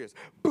ministry is.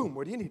 Boom,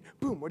 what do you need?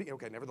 Boom, what do you need?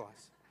 Okay,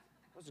 nevertheless.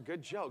 That was a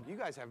good joke. You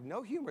guys have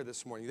no humor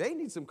this morning. They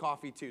need some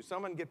coffee too.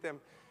 Someone get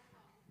them.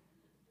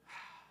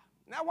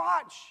 Now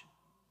watch.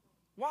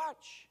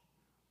 Watch.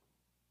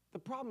 The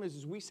problem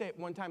is we say it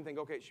one time and think,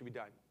 okay, it should be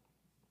done.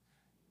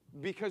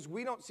 Because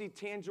we don't see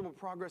tangible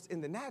progress in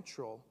the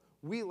natural,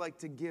 we like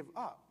to give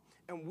up.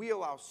 And we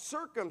allow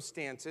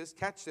circumstances,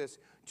 catch this,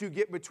 to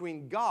get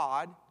between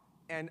God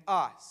and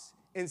us,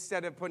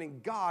 instead of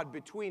putting God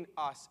between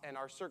us and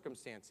our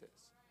circumstances.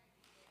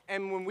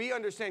 And when we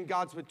understand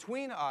God's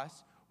between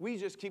us, we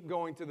just keep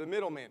going to the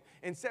middleman.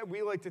 Instead,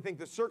 we like to think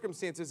the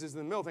circumstances is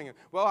the middle thing.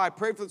 Well, I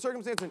prayed for the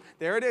circumstance, and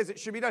there it is. It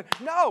should be done.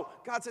 No!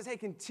 God says, hey,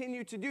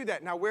 continue to do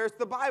that. Now, where's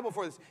the Bible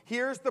for this?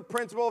 Here's the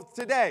principle of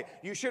today.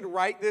 You should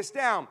write this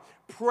down.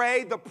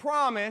 Pray the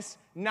promise,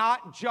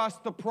 not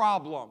just the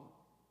problem.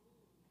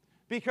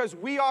 Because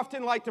we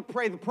often like to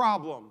pray the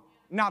problem,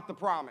 not the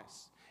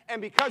promise.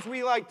 And because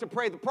we like to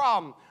pray the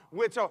problem,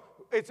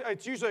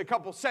 it's usually a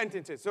couple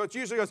sentences. So it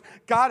usually goes,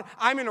 God,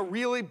 I'm in a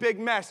really big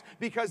mess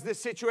because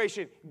this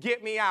situation.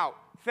 Get me out.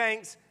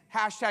 Thanks.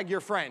 #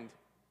 your friend.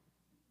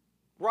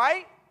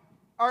 Right?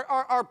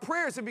 Our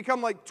prayers have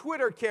become like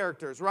Twitter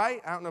characters,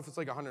 right? I don't know if it's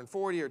like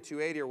 140 or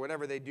 280 or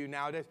whatever they do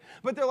nowadays.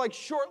 But they're like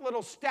short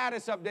little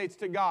status updates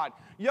to God.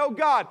 Yo,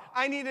 God,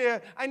 I need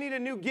a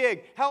new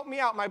gig. Help me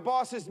out. My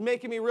boss is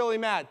making me really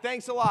mad.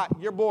 Thanks a lot.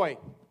 Your boy.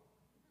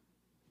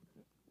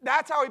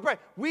 That's how we pray.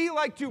 We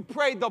like to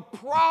pray the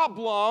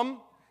problem,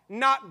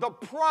 not the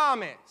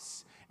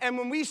promise. And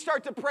when we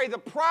start to pray the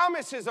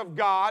promises of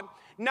God,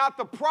 not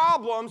the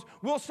problems,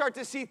 we'll start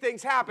to see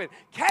things happen.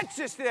 Catch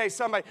this today,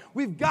 somebody.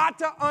 We've got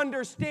to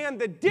understand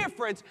the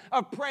difference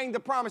of praying the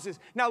promises.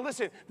 Now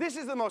listen, this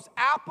is the most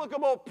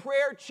applicable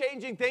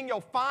prayer-changing thing you'll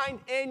find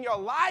in your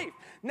life.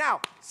 Now,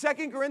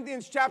 2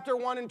 Corinthians chapter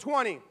 1 and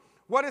 20.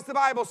 What does the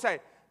Bible say?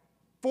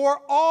 For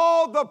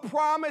all the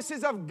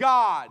promises of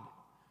God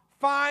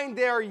find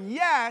their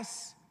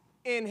yes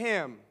in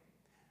him.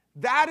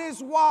 That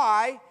is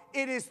why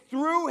it is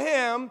through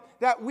him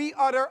that we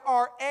utter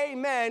our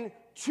amen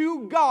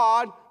to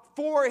God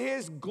for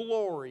his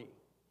glory.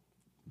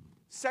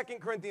 2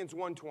 Corinthians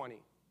 1:20.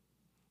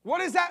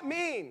 What does that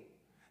mean?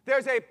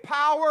 There's a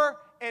power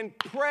in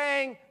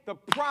praying the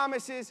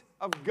promises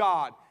of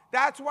God.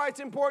 That's why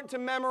it's important to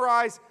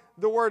memorize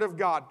the Word of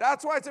God.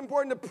 That's why it's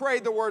important to pray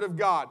the Word of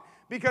God.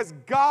 Because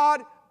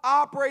God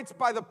operates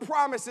by the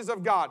promises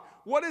of God.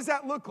 What does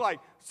that look like?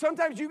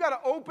 Sometimes you got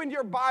to open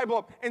your Bible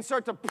up and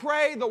start to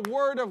pray the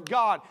Word of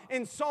God.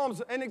 In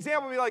Psalms, an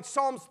example would be like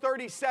Psalms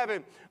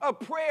 37. A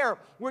prayer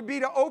would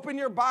be to open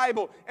your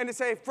Bible and to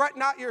say, fret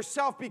not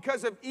yourself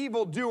because of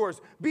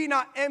evildoers. Be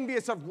not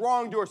envious of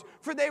wrongdoers,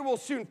 for they will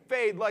soon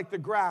fade like the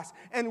grass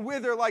and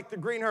wither like the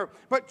green herb.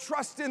 But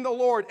trust in the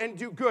Lord and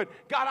do good.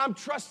 God, I'm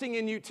trusting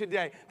in you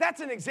today.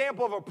 That's an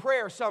example of a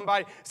prayer,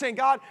 somebody saying,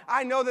 God,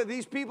 I know that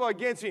these people are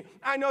against me.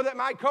 I know that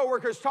my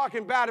coworker's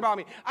talking bad about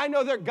me. I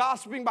know they're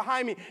gossiping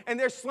behind me, and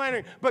they're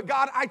slandering. But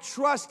God, I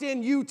trust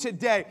in you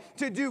today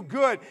to do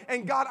good.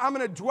 And God, I'm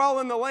going to dwell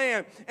in the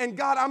land. And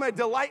God, I'm going to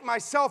delight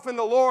myself in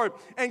the Lord.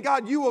 And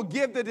God, you will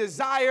give the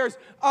desires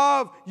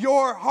of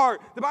your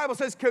heart. The Bible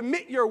says,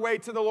 commit your way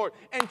to the Lord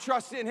and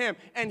trust in him,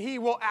 and he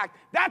will act.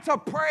 That's a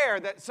prayer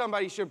that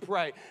somebody should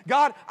pray.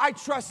 God, I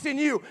trust in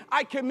you.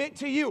 I commit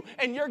to you,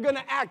 and you're going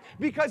to act,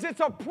 because it's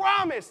a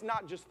promise,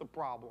 not just the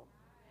problem.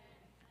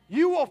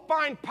 You will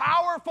find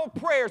powerful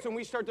prayers when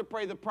we start to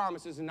pray the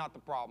promises and not the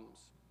problems.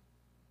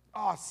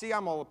 Oh, see,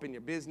 I'm all up in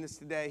your business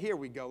today. Here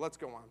we go. Let's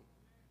go on.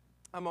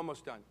 I'm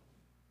almost done.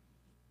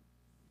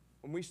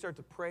 When we start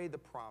to pray the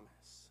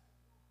promise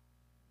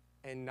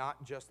and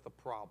not just the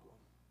problem,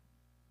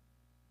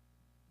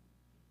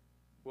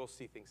 we'll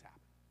see things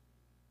happen.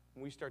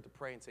 When we start to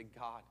pray and say,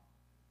 God,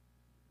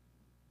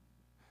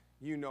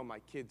 you know my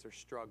kids are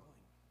struggling,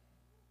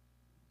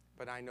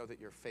 but I know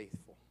that you're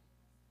faithful.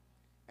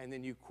 And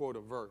then you quote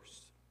a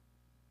verse.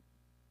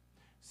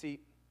 See,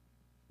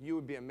 you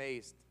would be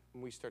amazed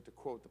when we start to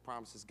quote the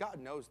promises.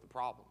 God knows the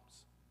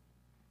problems,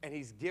 and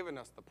he's given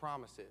us the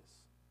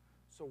promises.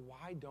 So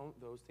why don't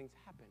those things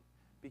happen?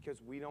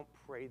 Because we don't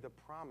pray the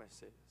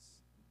promises.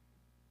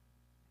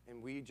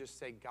 And we just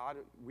say, God,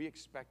 we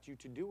expect you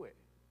to do it.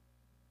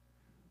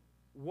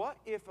 What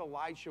if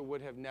Elisha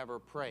would have never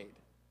prayed?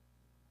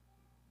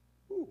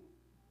 Ooh.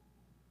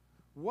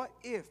 What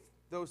if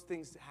those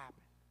things happen?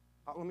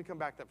 Let me come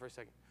back to that for a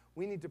second.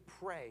 We need to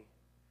pray.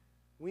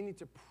 We need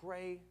to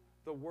pray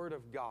the word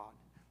of God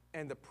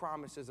and the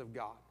promises of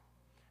God.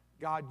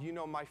 God, you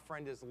know my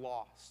friend is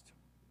lost.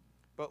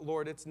 But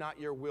Lord, it's not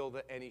your will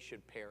that any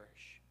should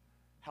perish.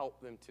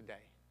 Help them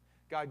today.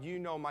 God, you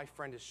know my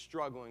friend is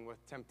struggling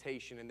with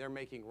temptation and they're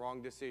making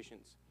wrong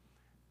decisions.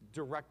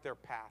 Direct their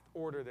path.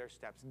 Order their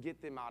steps.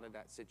 Get them out of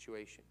that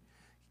situation.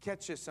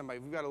 Catch this, somebody.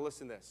 We've got to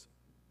listen to this.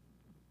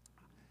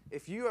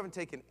 If you haven't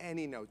taken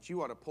any notes,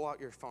 you ought to pull out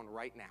your phone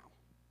right now.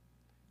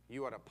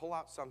 You ought to pull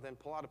out something,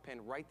 pull out a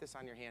pen, write this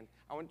on your hand.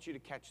 I want you to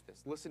catch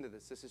this. Listen to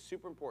this. This is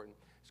super important.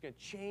 It's going to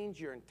change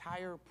your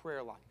entire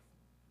prayer life.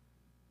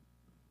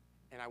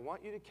 And I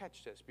want you to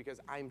catch this because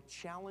I'm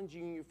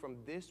challenging you from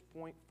this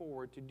point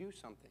forward to do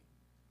something.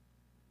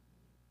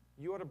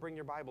 You ought to bring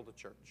your Bible to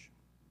church.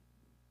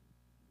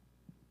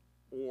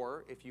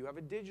 Or if you have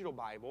a digital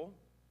Bible,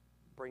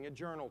 bring a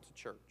journal to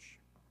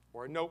church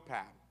or a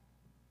notepad.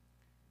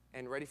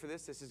 And ready for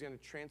this? This is going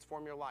to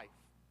transform your life.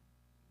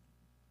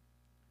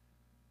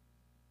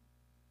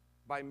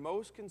 By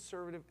most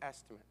conservative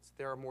estimates,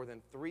 there are more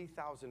than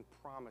 3,000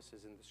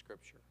 promises in the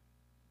Scripture.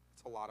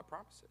 That's a lot of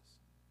promises.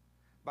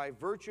 By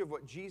virtue of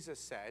what Jesus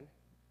said,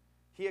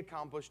 he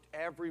accomplished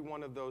every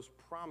one of those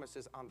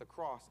promises on the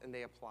cross, and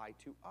they apply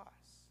to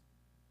us.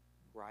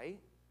 Right?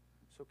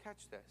 So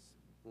catch this.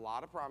 A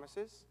lot of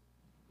promises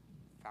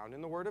found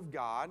in the Word of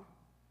God,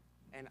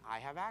 and I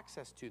have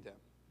access to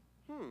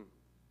them.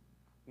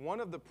 One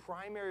of the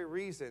primary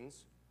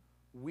reasons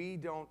we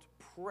don't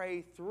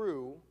pray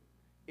through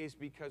is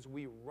because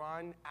we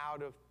run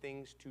out of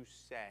things to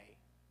say.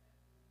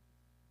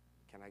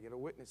 Can I get a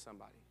witness,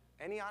 somebody?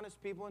 Any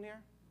honest people in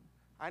here?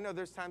 I know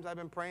there's times I've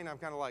been praying, I'm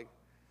kind of like,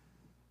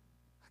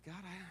 God,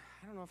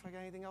 I don't know if I got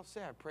anything else to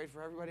say. I prayed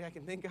for everybody I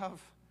can think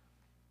of.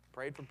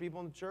 Prayed for people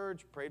in the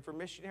church, prayed for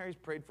missionaries,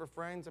 prayed for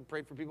friends, I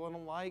prayed for people I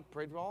don't like,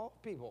 prayed for all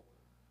people.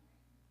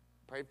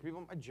 Prayed for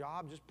people at my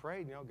job, just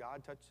prayed. You know,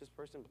 God, touch this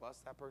person, bless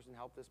that person,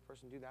 help this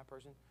person, do that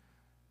person.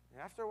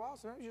 And after a while,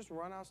 sometimes you just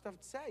run out of stuff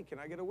to say. Can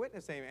I get a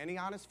witness? Any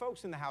honest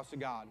folks in the house of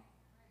God?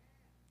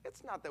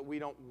 It's not that we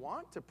don't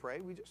want to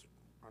pray. We just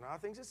run out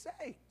of things to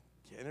say.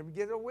 Can I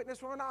get a witness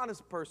from an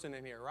honest person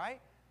in here,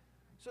 right?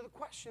 So the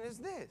question is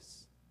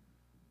this.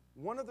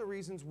 One of the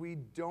reasons we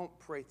don't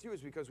pray through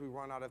is because we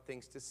run out of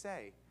things to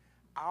say.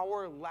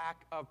 Our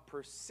lack of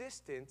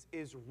persistence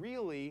is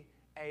really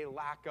a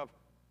lack of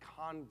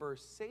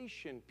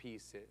conversation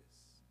pieces.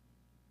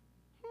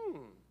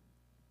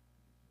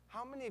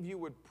 How many of you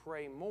would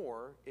pray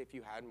more if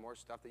you had more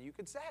stuff that you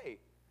could say?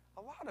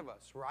 A lot of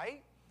us,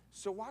 right?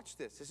 So watch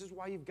this. This is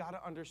why you've got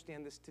to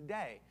understand this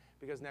today,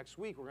 because next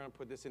week we're going to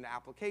put this into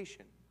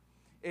application.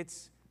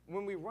 It's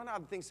when we run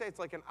out of things to say, it's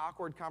like an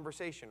awkward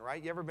conversation,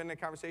 right? You ever been in a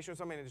conversation with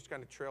somebody and it just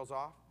kind of trails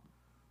off?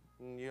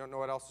 And you don't know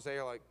what else to say.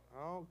 You're like,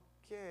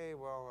 okay,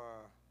 well,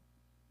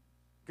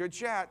 good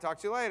chat. Talk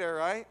to you later,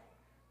 right?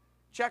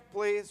 Check,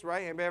 please,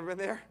 right? Anybody ever been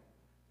there?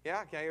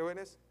 Yeah? Can I get a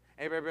witness?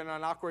 Anybody ever been on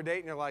an awkward date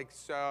and you're like,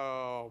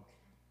 so,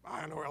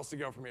 I don't know where else to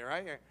go from here,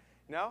 right?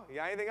 No? You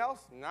got anything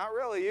else? Not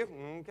really. You?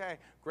 Okay.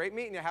 Great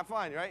meeting you. Have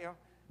fun, right? You know,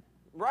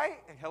 right?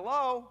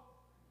 Hello?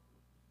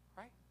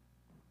 Right?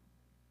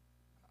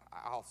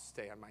 I'll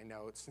stay on my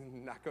notes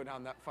and not go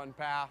down that fun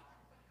path.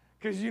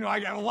 Because, I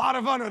got a lot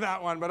of fun with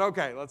that one. But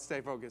okay, let's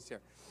stay focused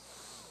here.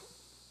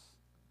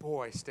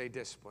 Boy, stay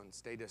disciplined.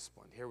 Stay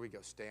disciplined. Here we go.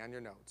 Stay on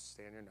your notes.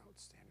 Stay on your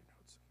notes. Stay on your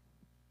notes.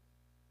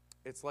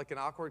 It's like an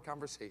awkward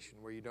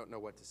conversation where you don't know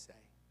what to say.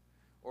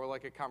 Or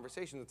like a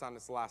conversation that's on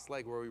its last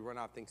leg where we run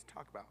out of things to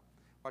talk about.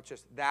 Watch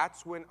this.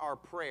 That's when our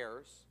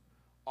prayers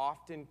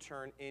often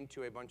turn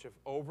into a bunch of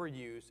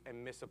overused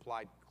and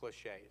misapplied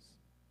cliches.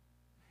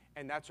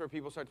 And that's where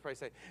people start to pray,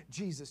 say,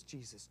 Jesus,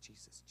 Jesus,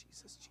 Jesus,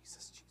 Jesus,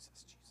 Jesus, Jesus,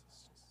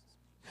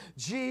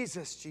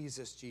 Jesus, Jesus,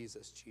 Jesus,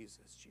 Jesus,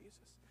 Jesus, Jesus.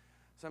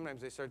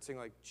 Sometimes they start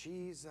singing like,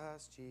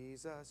 Jesus,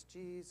 Jesus,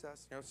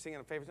 Jesus. You know, singing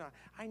a favorite song.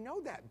 I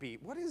know that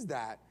beat. What is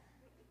that?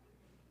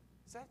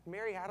 Is that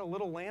Mary had a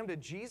little lamb to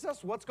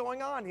Jesus? What's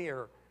going on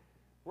here?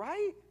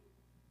 Right?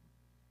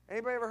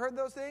 Anybody ever heard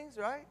those things,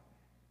 right?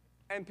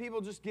 And people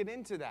just get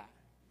into that.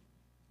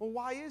 Well,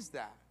 why is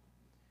that?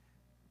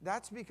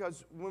 That's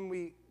because when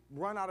we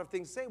run out of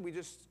things to say, we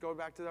just go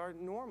back to our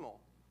normal.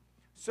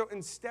 So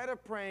instead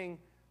of praying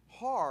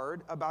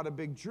hard about a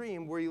big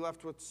dream, we're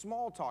left with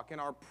small talk, and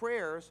our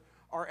prayers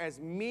are as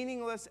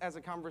meaningless as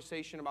a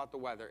conversation about the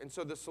weather. And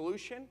so the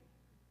solution,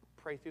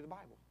 pray through the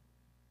Bible.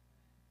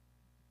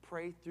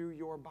 Pray through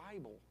your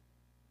Bible.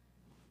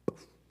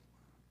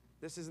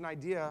 This is an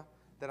idea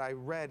that I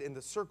read in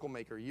The Circle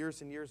Maker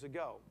years and years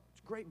ago.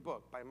 It's a great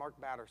book by Mark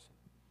Batterson.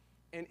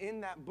 And in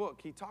that book,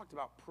 he talked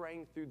about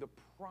praying through the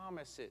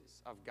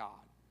promises of God.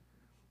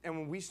 And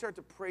when we start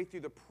to pray through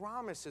the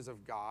promises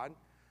of God,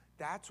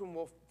 that's when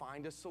we'll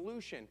find a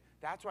solution.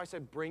 That's why I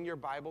said bring your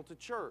Bible to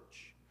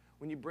church.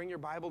 When you bring your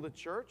Bible to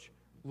church,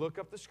 look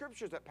up the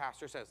scriptures that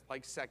Pastor says,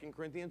 like 2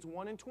 Corinthians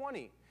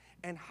 1:20,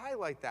 and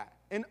highlight that,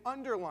 and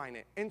underline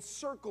it, and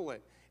circle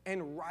it,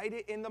 and write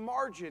it in the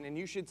margin. And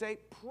you should say,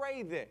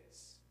 pray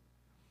this.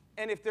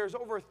 And if there's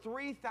over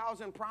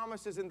 3,000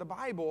 promises in the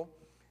Bible,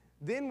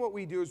 then what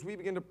we do is we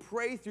begin to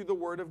pray through the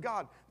Word of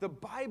God. The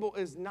Bible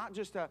is not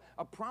just a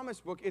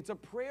promise book, it's a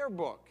prayer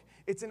book.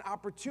 It's an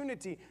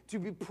opportunity to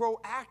be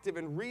proactive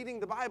in reading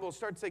the Bible.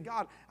 Start to say,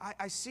 God,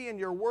 I see in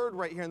your word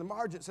right here in the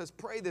margin, it says,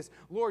 pray this.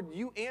 Lord,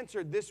 you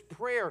answered this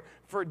prayer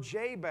for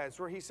Jabez,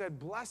 where he said,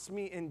 bless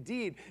me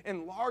indeed,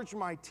 enlarge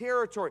my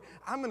territory.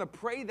 I'm going to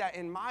pray that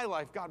in my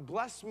life. God,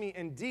 bless me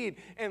indeed,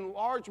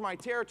 enlarge my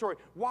territory.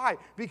 Why?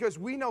 Because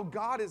we know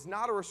God is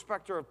not a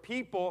respecter of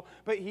people,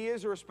 but he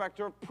is a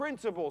respecter of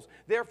principles.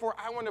 Therefore,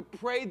 I want to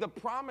pray the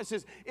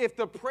promises. If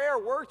the prayer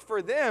worked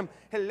for them,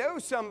 hello,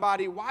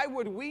 somebody, why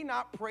would we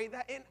not pray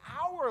that in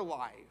our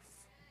life?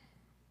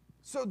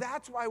 So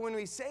that's why when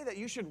we say that,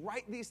 you should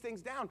write these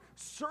things down.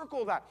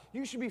 Circle that.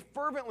 You should be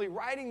fervently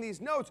writing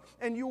these notes,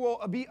 and you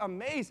will be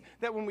amazed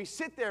that when we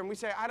sit there and we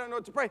say, I don't know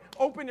what to pray,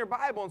 open your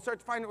Bible and start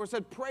to find it where it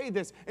said, pray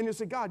this. And you'll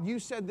say, God, you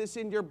said this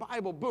in your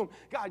Bible. Boom.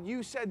 God,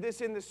 you said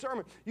this in the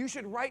sermon. You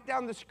should write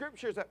down the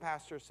scriptures that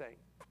pastors say.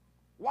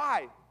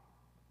 Why?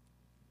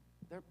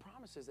 They're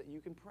promises that you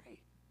can pray.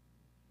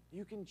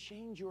 You can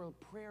change your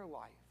prayer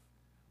life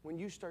when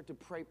you start to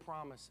pray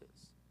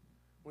promises.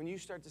 When you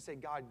start to say,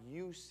 God,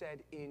 you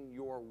said in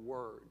your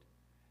word.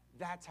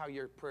 That's how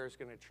your prayer is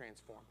going to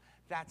transform.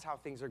 That's how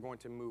things are going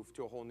to move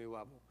to a whole new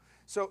level.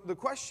 So the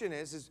question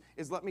is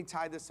let me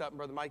tie this up. And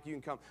Brother Mike, you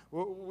can come.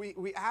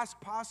 We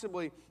ask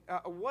possibly,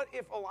 what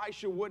if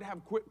Elisha would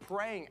have quit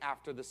praying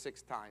after the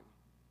 6th time?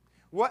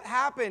 What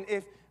happened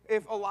if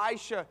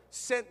Elisha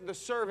sent the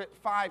servant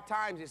 5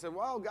 times? He said,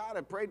 well, God,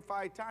 I prayed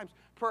 5 times.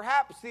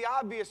 Perhaps the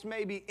obvious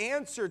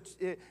answer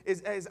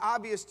is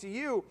obvious to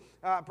you.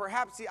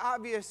 Perhaps the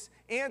obvious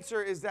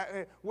answer is that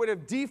it would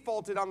have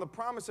defaulted on the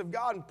promise of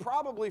God and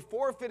probably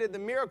forfeited the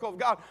miracle of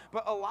God.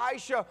 But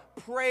Elisha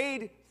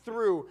prayed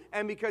through,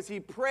 and because he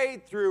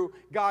prayed through,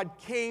 God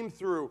came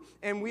through.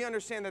 And we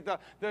understand that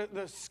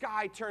the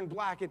sky turned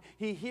black, and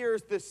he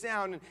hears the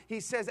sound, and he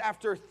says,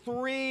 after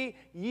 3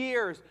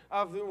 years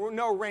of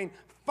no rain,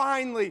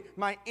 finally,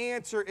 my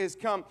answer is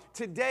come.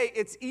 Today,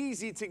 it's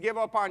easy to give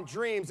up on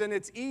dreams, and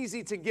it's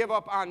easy to give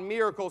up on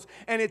miracles,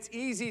 and it's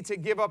easy to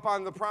give up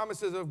on the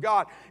promises of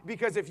God,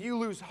 because if you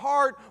lose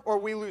heart, or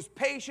we lose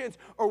patience,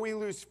 or we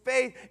lose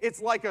faith,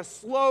 it's like a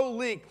slow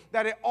leak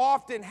that it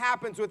often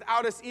happens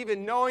without us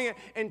even knowing it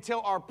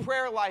until our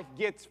prayer life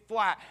gets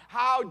flat.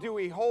 How do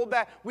we hold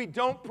that? We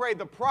don't pray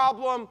the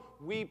problem,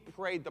 we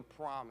pray the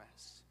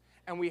promise.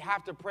 And we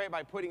have to pray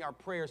by putting our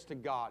prayers to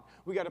God.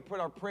 We got to put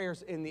our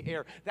prayers in the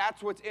air.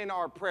 That's what's in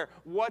our prayer.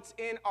 What's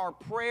in our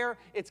prayer?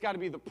 It's got to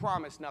be the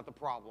promise, not the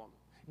problem.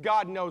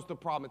 God knows the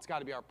problem. It's got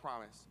to be our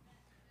promise.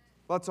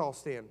 Let's all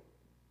stand.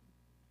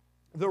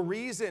 The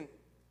reason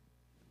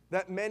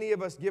that many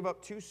of us give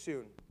up too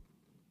soon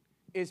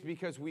is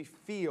because we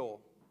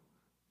feel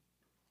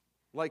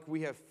like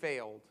we have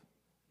failed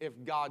if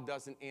God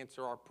doesn't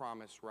answer our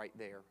promise right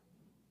there.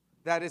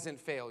 That isn't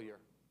failure.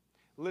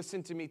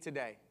 Listen to me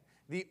today.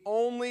 The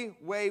only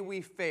way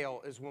we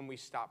fail is when we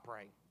stop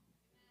praying.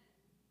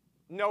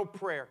 No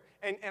prayer.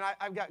 And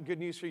I've got good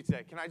news for you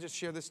today. Can I just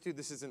share this too?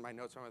 This is in my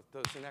notes. I'm going to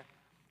throw this in there.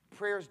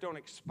 Prayers don't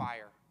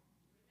expire.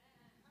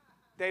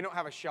 They don't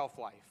have a shelf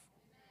life.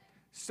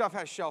 Stuff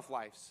has shelf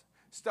lives.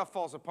 Stuff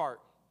falls apart,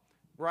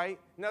 right?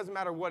 It doesn't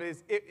matter what it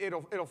is.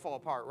 It'll fall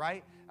apart,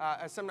 right?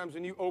 Sometimes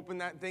when you open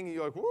that thing, and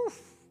you're like,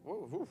 woof,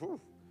 woof, woof,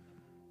 woof.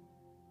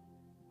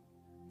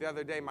 The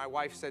other day, my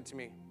wife said to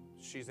me,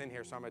 she's in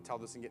here, so I'm going to tell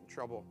this and get in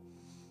trouble.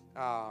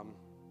 I'm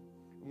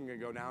going to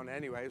go down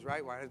anyways,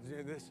 right? Why did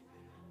I do this?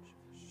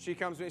 She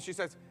comes to me and she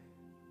says,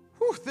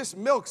 whew, this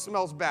milk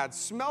smells bad.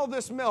 Smell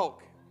this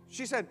milk.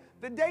 She said,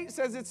 the date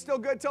says it's still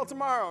good till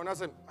tomorrow. And I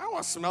said, I don't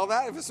want to smell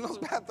that. If it smells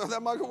bad, throw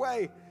that mug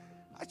away.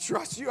 I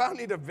trust you. I don't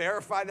need to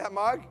verify that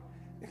mug.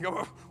 You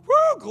go,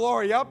 whoo,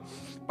 glory, up.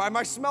 By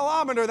my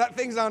smellometer, that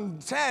thing's on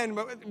 10,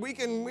 but we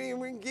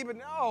can keep it.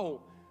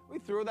 No, we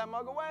threw that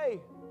mug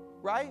away,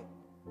 right?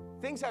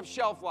 Things have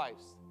shelf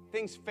lives.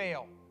 Things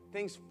fail.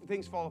 Things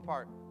fall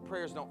apart.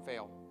 Prayers don't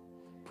fail.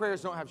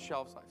 Prayers don't have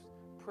shelf lives.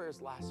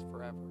 Prayers last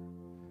forever.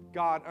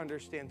 God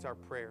understands our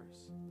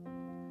prayers.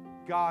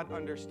 God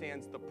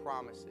understands the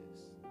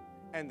promises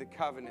and the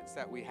covenants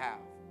that we have.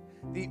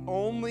 The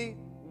only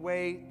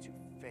way to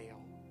fail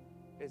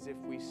is if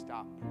we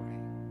stop praying.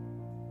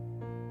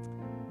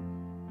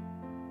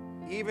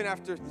 Even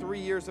after 3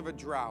 years of a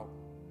drought,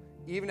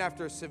 even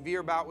after a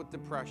severe bout with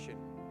depression,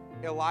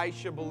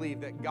 Elisha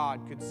believed that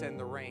God could send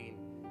the rain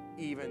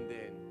even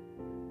then.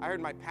 I heard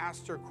my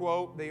pastor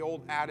quote the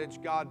old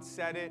adage, God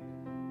said it,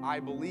 I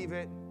believe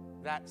it,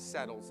 that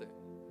settles it.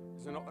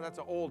 That's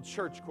an old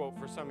church quote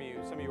for some of you.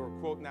 Some of you are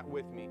quoting that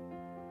with me.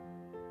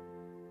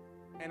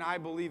 And I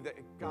believe that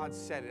God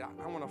said it.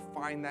 I want to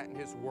find that in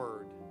His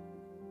Word.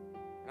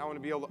 And I want to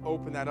be able to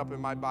open that up in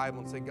my Bible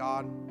and say,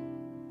 God,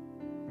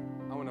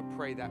 I want to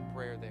pray that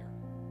prayer there.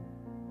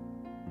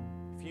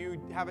 If you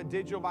have a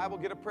digital Bible,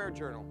 get a prayer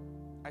journal.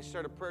 I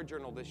started a prayer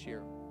journal this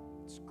year.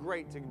 It's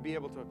great to be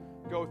able to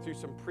go through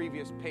some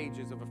previous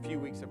pages of a few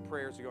weeks of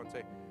prayers ago and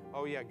say,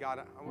 oh yeah,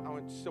 God,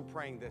 I'm still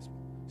praying this,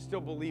 still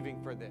believing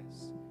for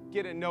this.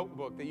 Get a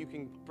notebook that you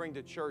can bring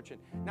to church and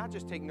not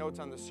just take notes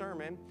on the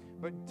sermon,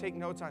 but take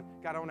notes on,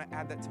 God, I want to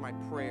add that to my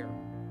prayer.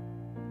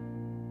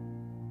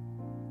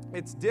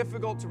 It's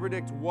difficult to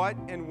predict what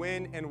and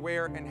when and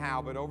where and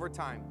how, but over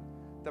time,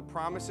 the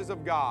promises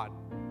of God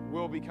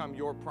will become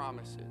your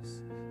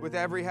promises. With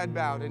every head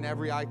bowed and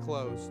every eye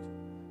closed,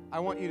 I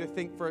want you to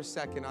think for a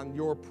second on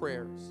your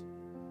prayers.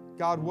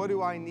 God, what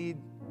do I need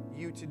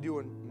you to do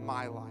in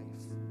my life?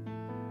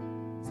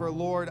 For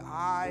Lord,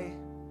 I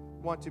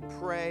want to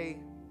pray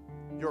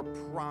your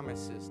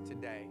promises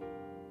today.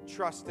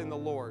 Trust in the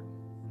Lord.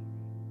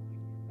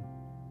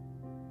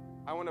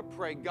 I want to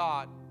pray,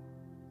 God,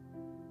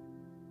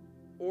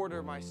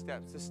 order my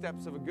steps. The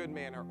steps of a good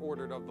man are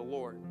ordered of the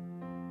Lord.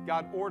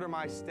 God, order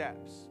my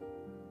steps.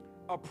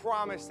 A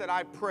promise that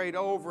I prayed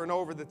over and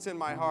over that's in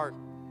my heart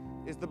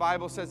is the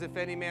Bible says, if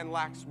any man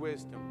lacks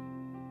wisdom,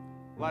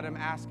 let him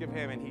ask of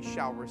him and he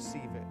shall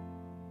receive it.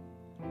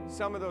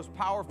 Some of those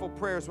powerful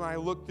prayers, when I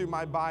look through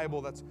my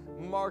Bible that's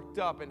marked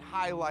up and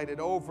highlighted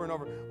over and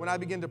over, when I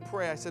begin to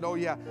pray, I said,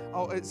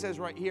 it says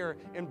right here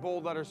in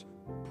bold letters,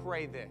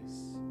 pray this.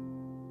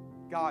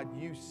 God,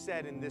 you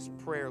said in this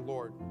prayer,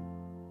 Lord,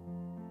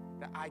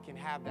 that I can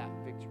have that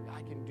victory.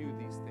 I can do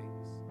these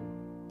things.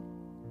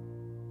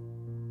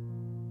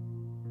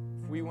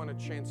 If we want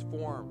to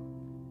transform,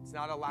 it's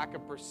not a lack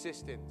of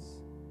persistence,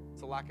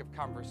 it's a lack of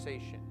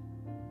conversation.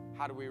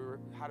 How do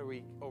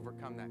we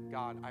overcome that?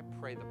 God, I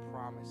pray the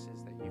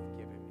promises that you've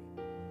given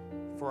me.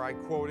 For I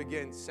quote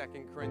again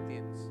 2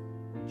 Corinthians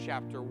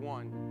chapter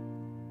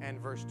 1 and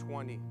verse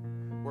 20,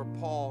 where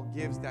Paul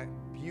gives that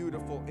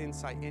beautiful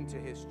insight into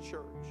his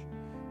church,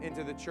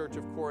 into the church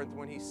of Corinth,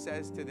 when he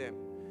says to them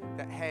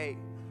that, hey,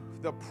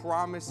 the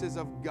promises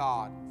of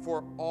God,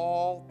 for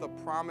all the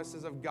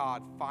promises of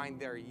God find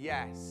their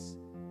yes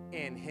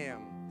in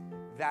Him.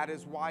 That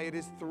is why it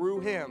is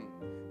through Him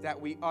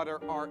that we utter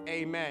our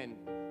amen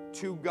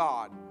to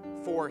God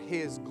for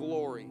His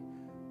glory.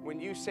 When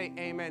you say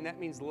amen, that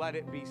means let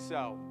it be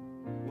so.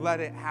 Let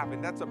it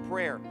happen. That's a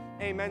prayer.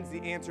 Amen's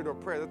the answer to a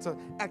prayer. That's an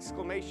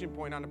exclamation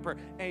point on a prayer.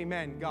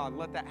 Amen, God,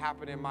 let that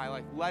happen in my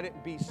life. Let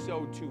it be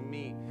so to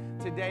me.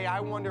 Today, I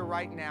wonder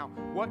right now,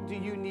 what do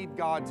you need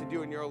God to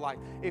do in your life?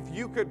 If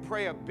you could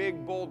pray a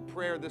big, bold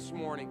prayer this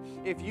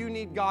morning, if you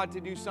need God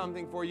to do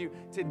something for you,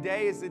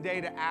 today is the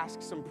day to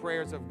ask some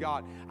prayers of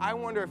God. I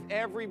wonder if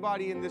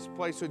everybody in this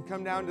place would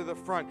come down to the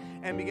front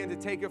and begin to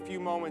take a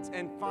few moments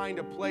and find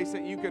a place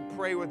that you could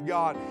pray with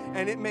God.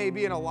 And it may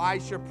be an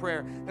Elisha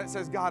prayer that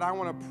says, God, I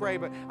want to pray,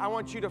 but I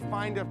want you to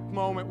find a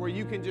moment where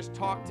you can just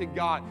talk to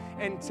God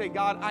and say,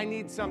 God, I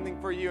need something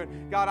for you.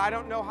 And God, I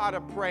don't know how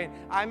to pray.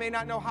 I may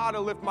not know how to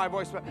lift my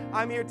voice, but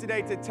I'm here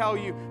today to tell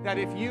you that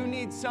if you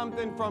need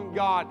something from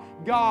God,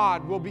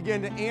 God will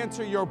begin to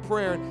answer your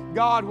prayer.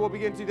 God will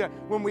begin to do that.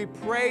 When we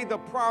pray the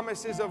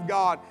promises of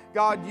God,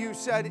 God, you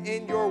said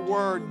in your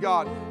word,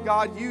 God,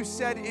 you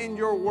said in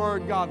your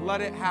word, God, let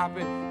it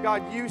happen.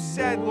 God, you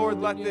said, Lord,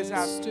 let this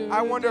happen.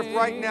 I wonder if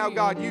right now,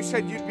 God, you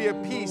said you'd be a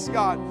peace,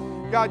 God.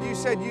 God, you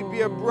said you'd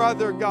be a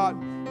brother, God.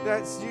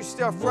 That's you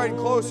still a friend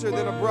closer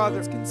than a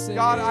brother.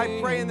 God, I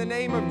pray in the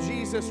name of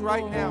Jesus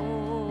right now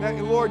that,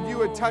 Lord, you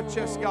would touch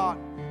us, God.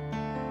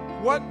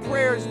 What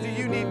prayers do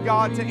you need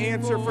God to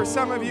answer? For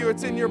some of you,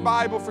 it's in your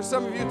Bible. For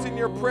some of you, it's in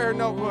your prayer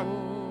notebook.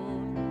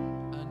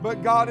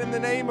 But God, in the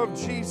name of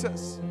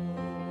Jesus,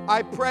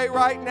 I pray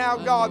right now,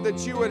 God,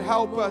 that you would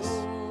help us.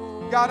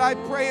 God, I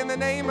pray in the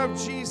name of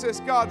Jesus,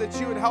 God, that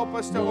you would help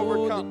us to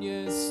overcome.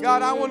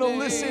 God, I want to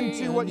listen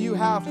to what you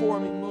have for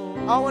me.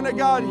 I want to,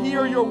 God,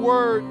 hear your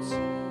words.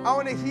 I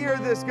want to hear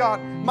this,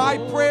 God. My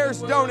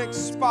prayers don't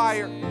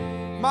expire.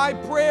 My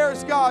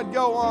prayers, God,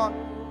 go on.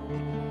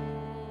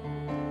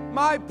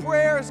 My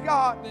prayers,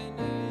 God,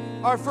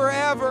 are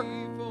forever.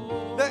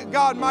 that,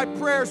 God, my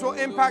prayers will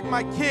impact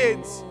my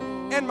kids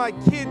and my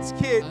kids'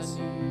 kids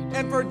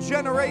and for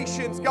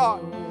generations,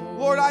 God.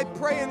 Lord, I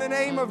pray in the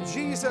name of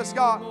Jesus,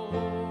 God,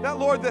 that,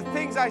 Lord, the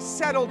things I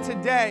settle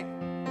today,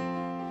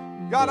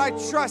 God, I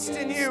trust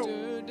in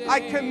you. I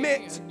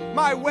commit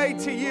my way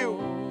to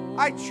you.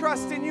 I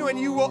trust in you, and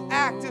you will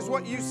act as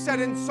what you said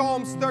in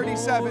Psalms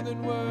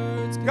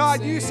 37.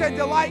 God, you said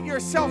delight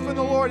yourself in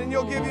the Lord, and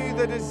you'll give you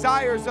the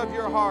desires of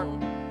your heart.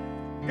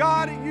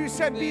 God, you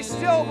said be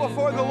still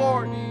before the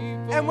Lord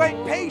and wait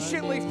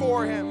patiently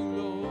for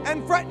him,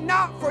 and fret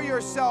not for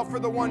yourself for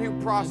the one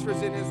who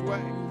prospers in his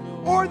way,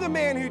 or the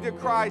man who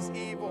decries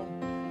evil.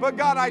 But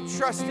God, I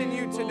trust in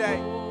you today.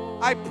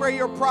 I pray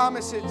your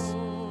promises.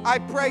 I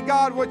pray,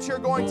 God, what you're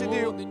going to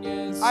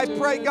do. I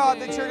pray, God,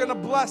 that you're going to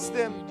bless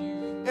them,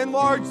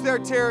 enlarge their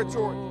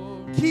territory,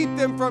 keep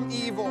them from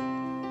evil.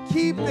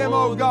 Keep them,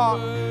 oh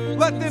God.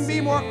 Let them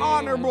be more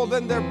honorable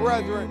than their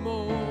brethren.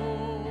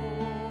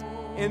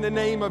 In the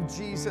name of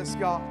Jesus,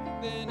 God.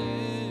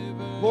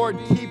 Lord,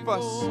 keep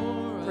us,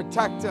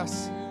 protect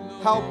us,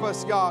 help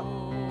us, God.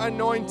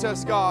 Anoint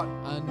us, God.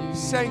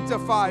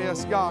 Sanctify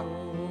us, God.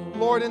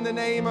 Lord, in the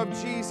name of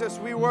Jesus,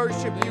 we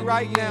worship you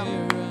right now.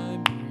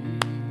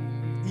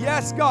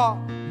 Yes,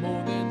 God.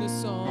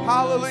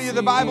 Hallelujah.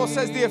 The Bible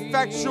says the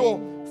effectual,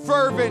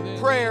 fervent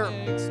prayer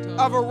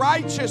of a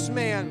righteous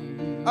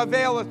man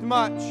availeth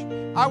much.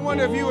 I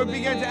wonder if you would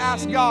begin to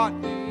ask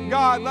God,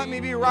 God, let me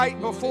be right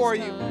before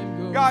you.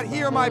 God,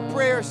 hear my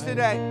prayers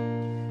today.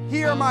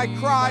 Hear my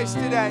cries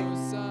today.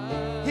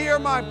 Hear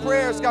my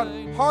prayers, God.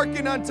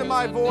 Hearken unto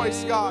my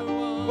voice, God.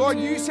 Lord,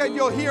 you said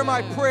you'll hear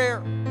my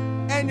prayer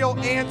and you'll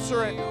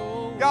answer it.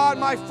 God,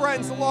 my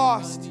friend's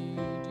lost.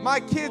 My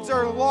kids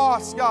are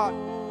lost, God.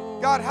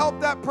 God, help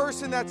that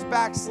person that's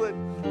backslid.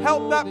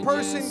 Help that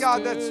person,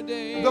 God, that's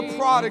the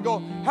prodigal.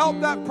 Help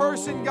that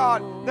person,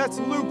 God, that's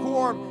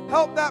lukewarm.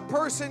 Help that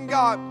person,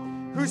 God,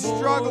 who's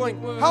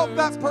struggling. Help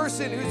that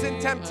person who's in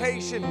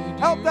temptation.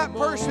 Help that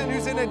person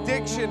who's in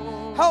addiction.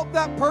 Help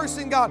that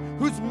person, God,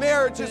 whose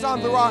marriage is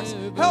on the rocks.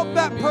 Help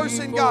that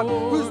person, God,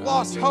 who's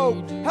lost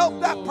hope.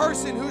 Help that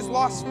person who's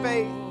lost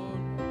faith.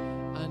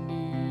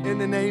 In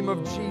the name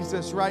of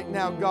Jesus right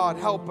now, God,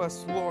 help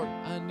us, Lord.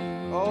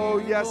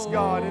 Oh, yes,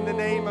 God, in the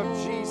name of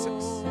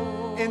Jesus.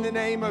 In the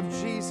name of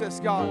Jesus,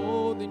 God.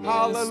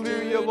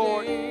 Hallelujah,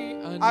 Lord.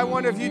 I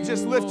wonder if you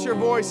just lift your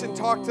voice and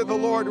talk to the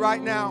Lord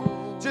right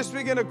now. Just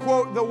begin to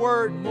quote the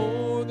word.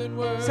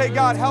 Say,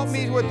 God, help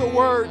me with the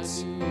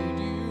words.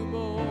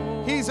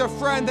 He's a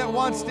friend that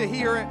wants to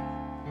hear it.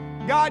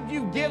 God,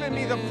 you've given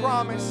me the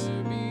promise.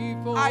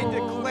 I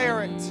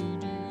declare it.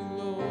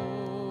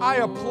 I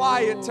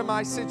apply it to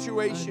my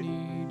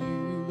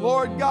situation.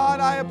 Lord God,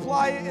 I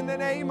apply it in the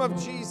name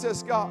of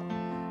Jesus, God.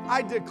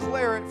 I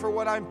declare it for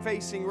what I'm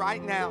facing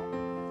right now.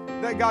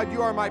 That, God,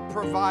 you are my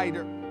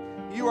provider.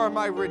 You are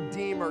my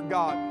redeemer,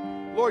 God.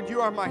 Lord,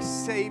 you are my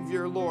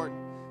savior, Lord.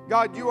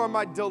 God, you are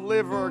my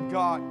deliverer,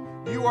 God.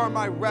 You are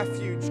my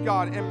refuge,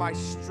 God, and my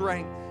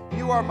strength.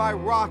 You are my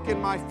rock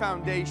and my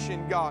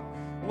foundation, God.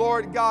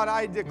 Lord God,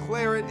 I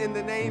declare it in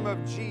the name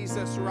of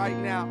Jesus right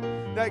now.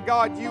 That,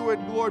 God, you would,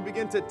 Lord,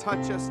 begin to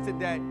touch us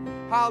today.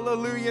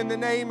 Hallelujah, in the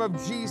name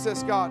of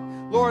Jesus, God.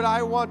 Lord,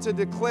 I want to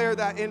declare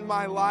that in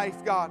my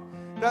life, God.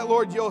 That,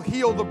 Lord, you'll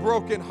heal the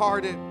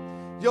brokenhearted.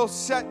 You'll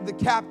set the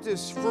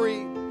captives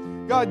free.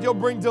 God, you'll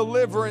bring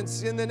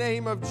deliverance in the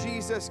name of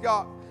Jesus,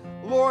 God.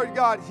 Lord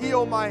God,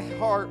 heal my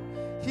heart.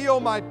 Heal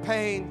my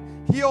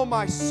pain. Heal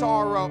my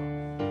sorrow.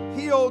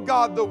 Heal,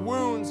 God, the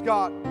wounds,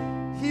 God.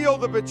 Heal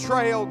the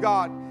betrayal,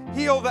 God.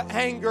 Heal the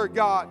anger,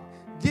 God.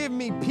 Give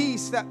me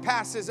peace that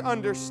passes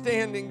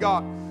understanding,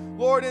 God.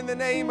 Lord, in the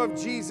name of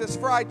Jesus,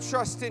 for I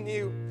trust in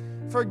you.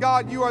 For,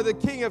 God, you are the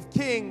King of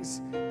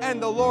kings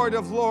and the Lord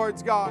of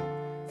lords, God.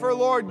 For,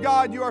 Lord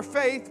God, you are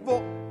faithful.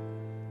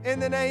 In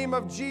the name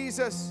of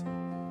Jesus,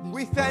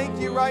 we thank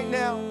you right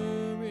now.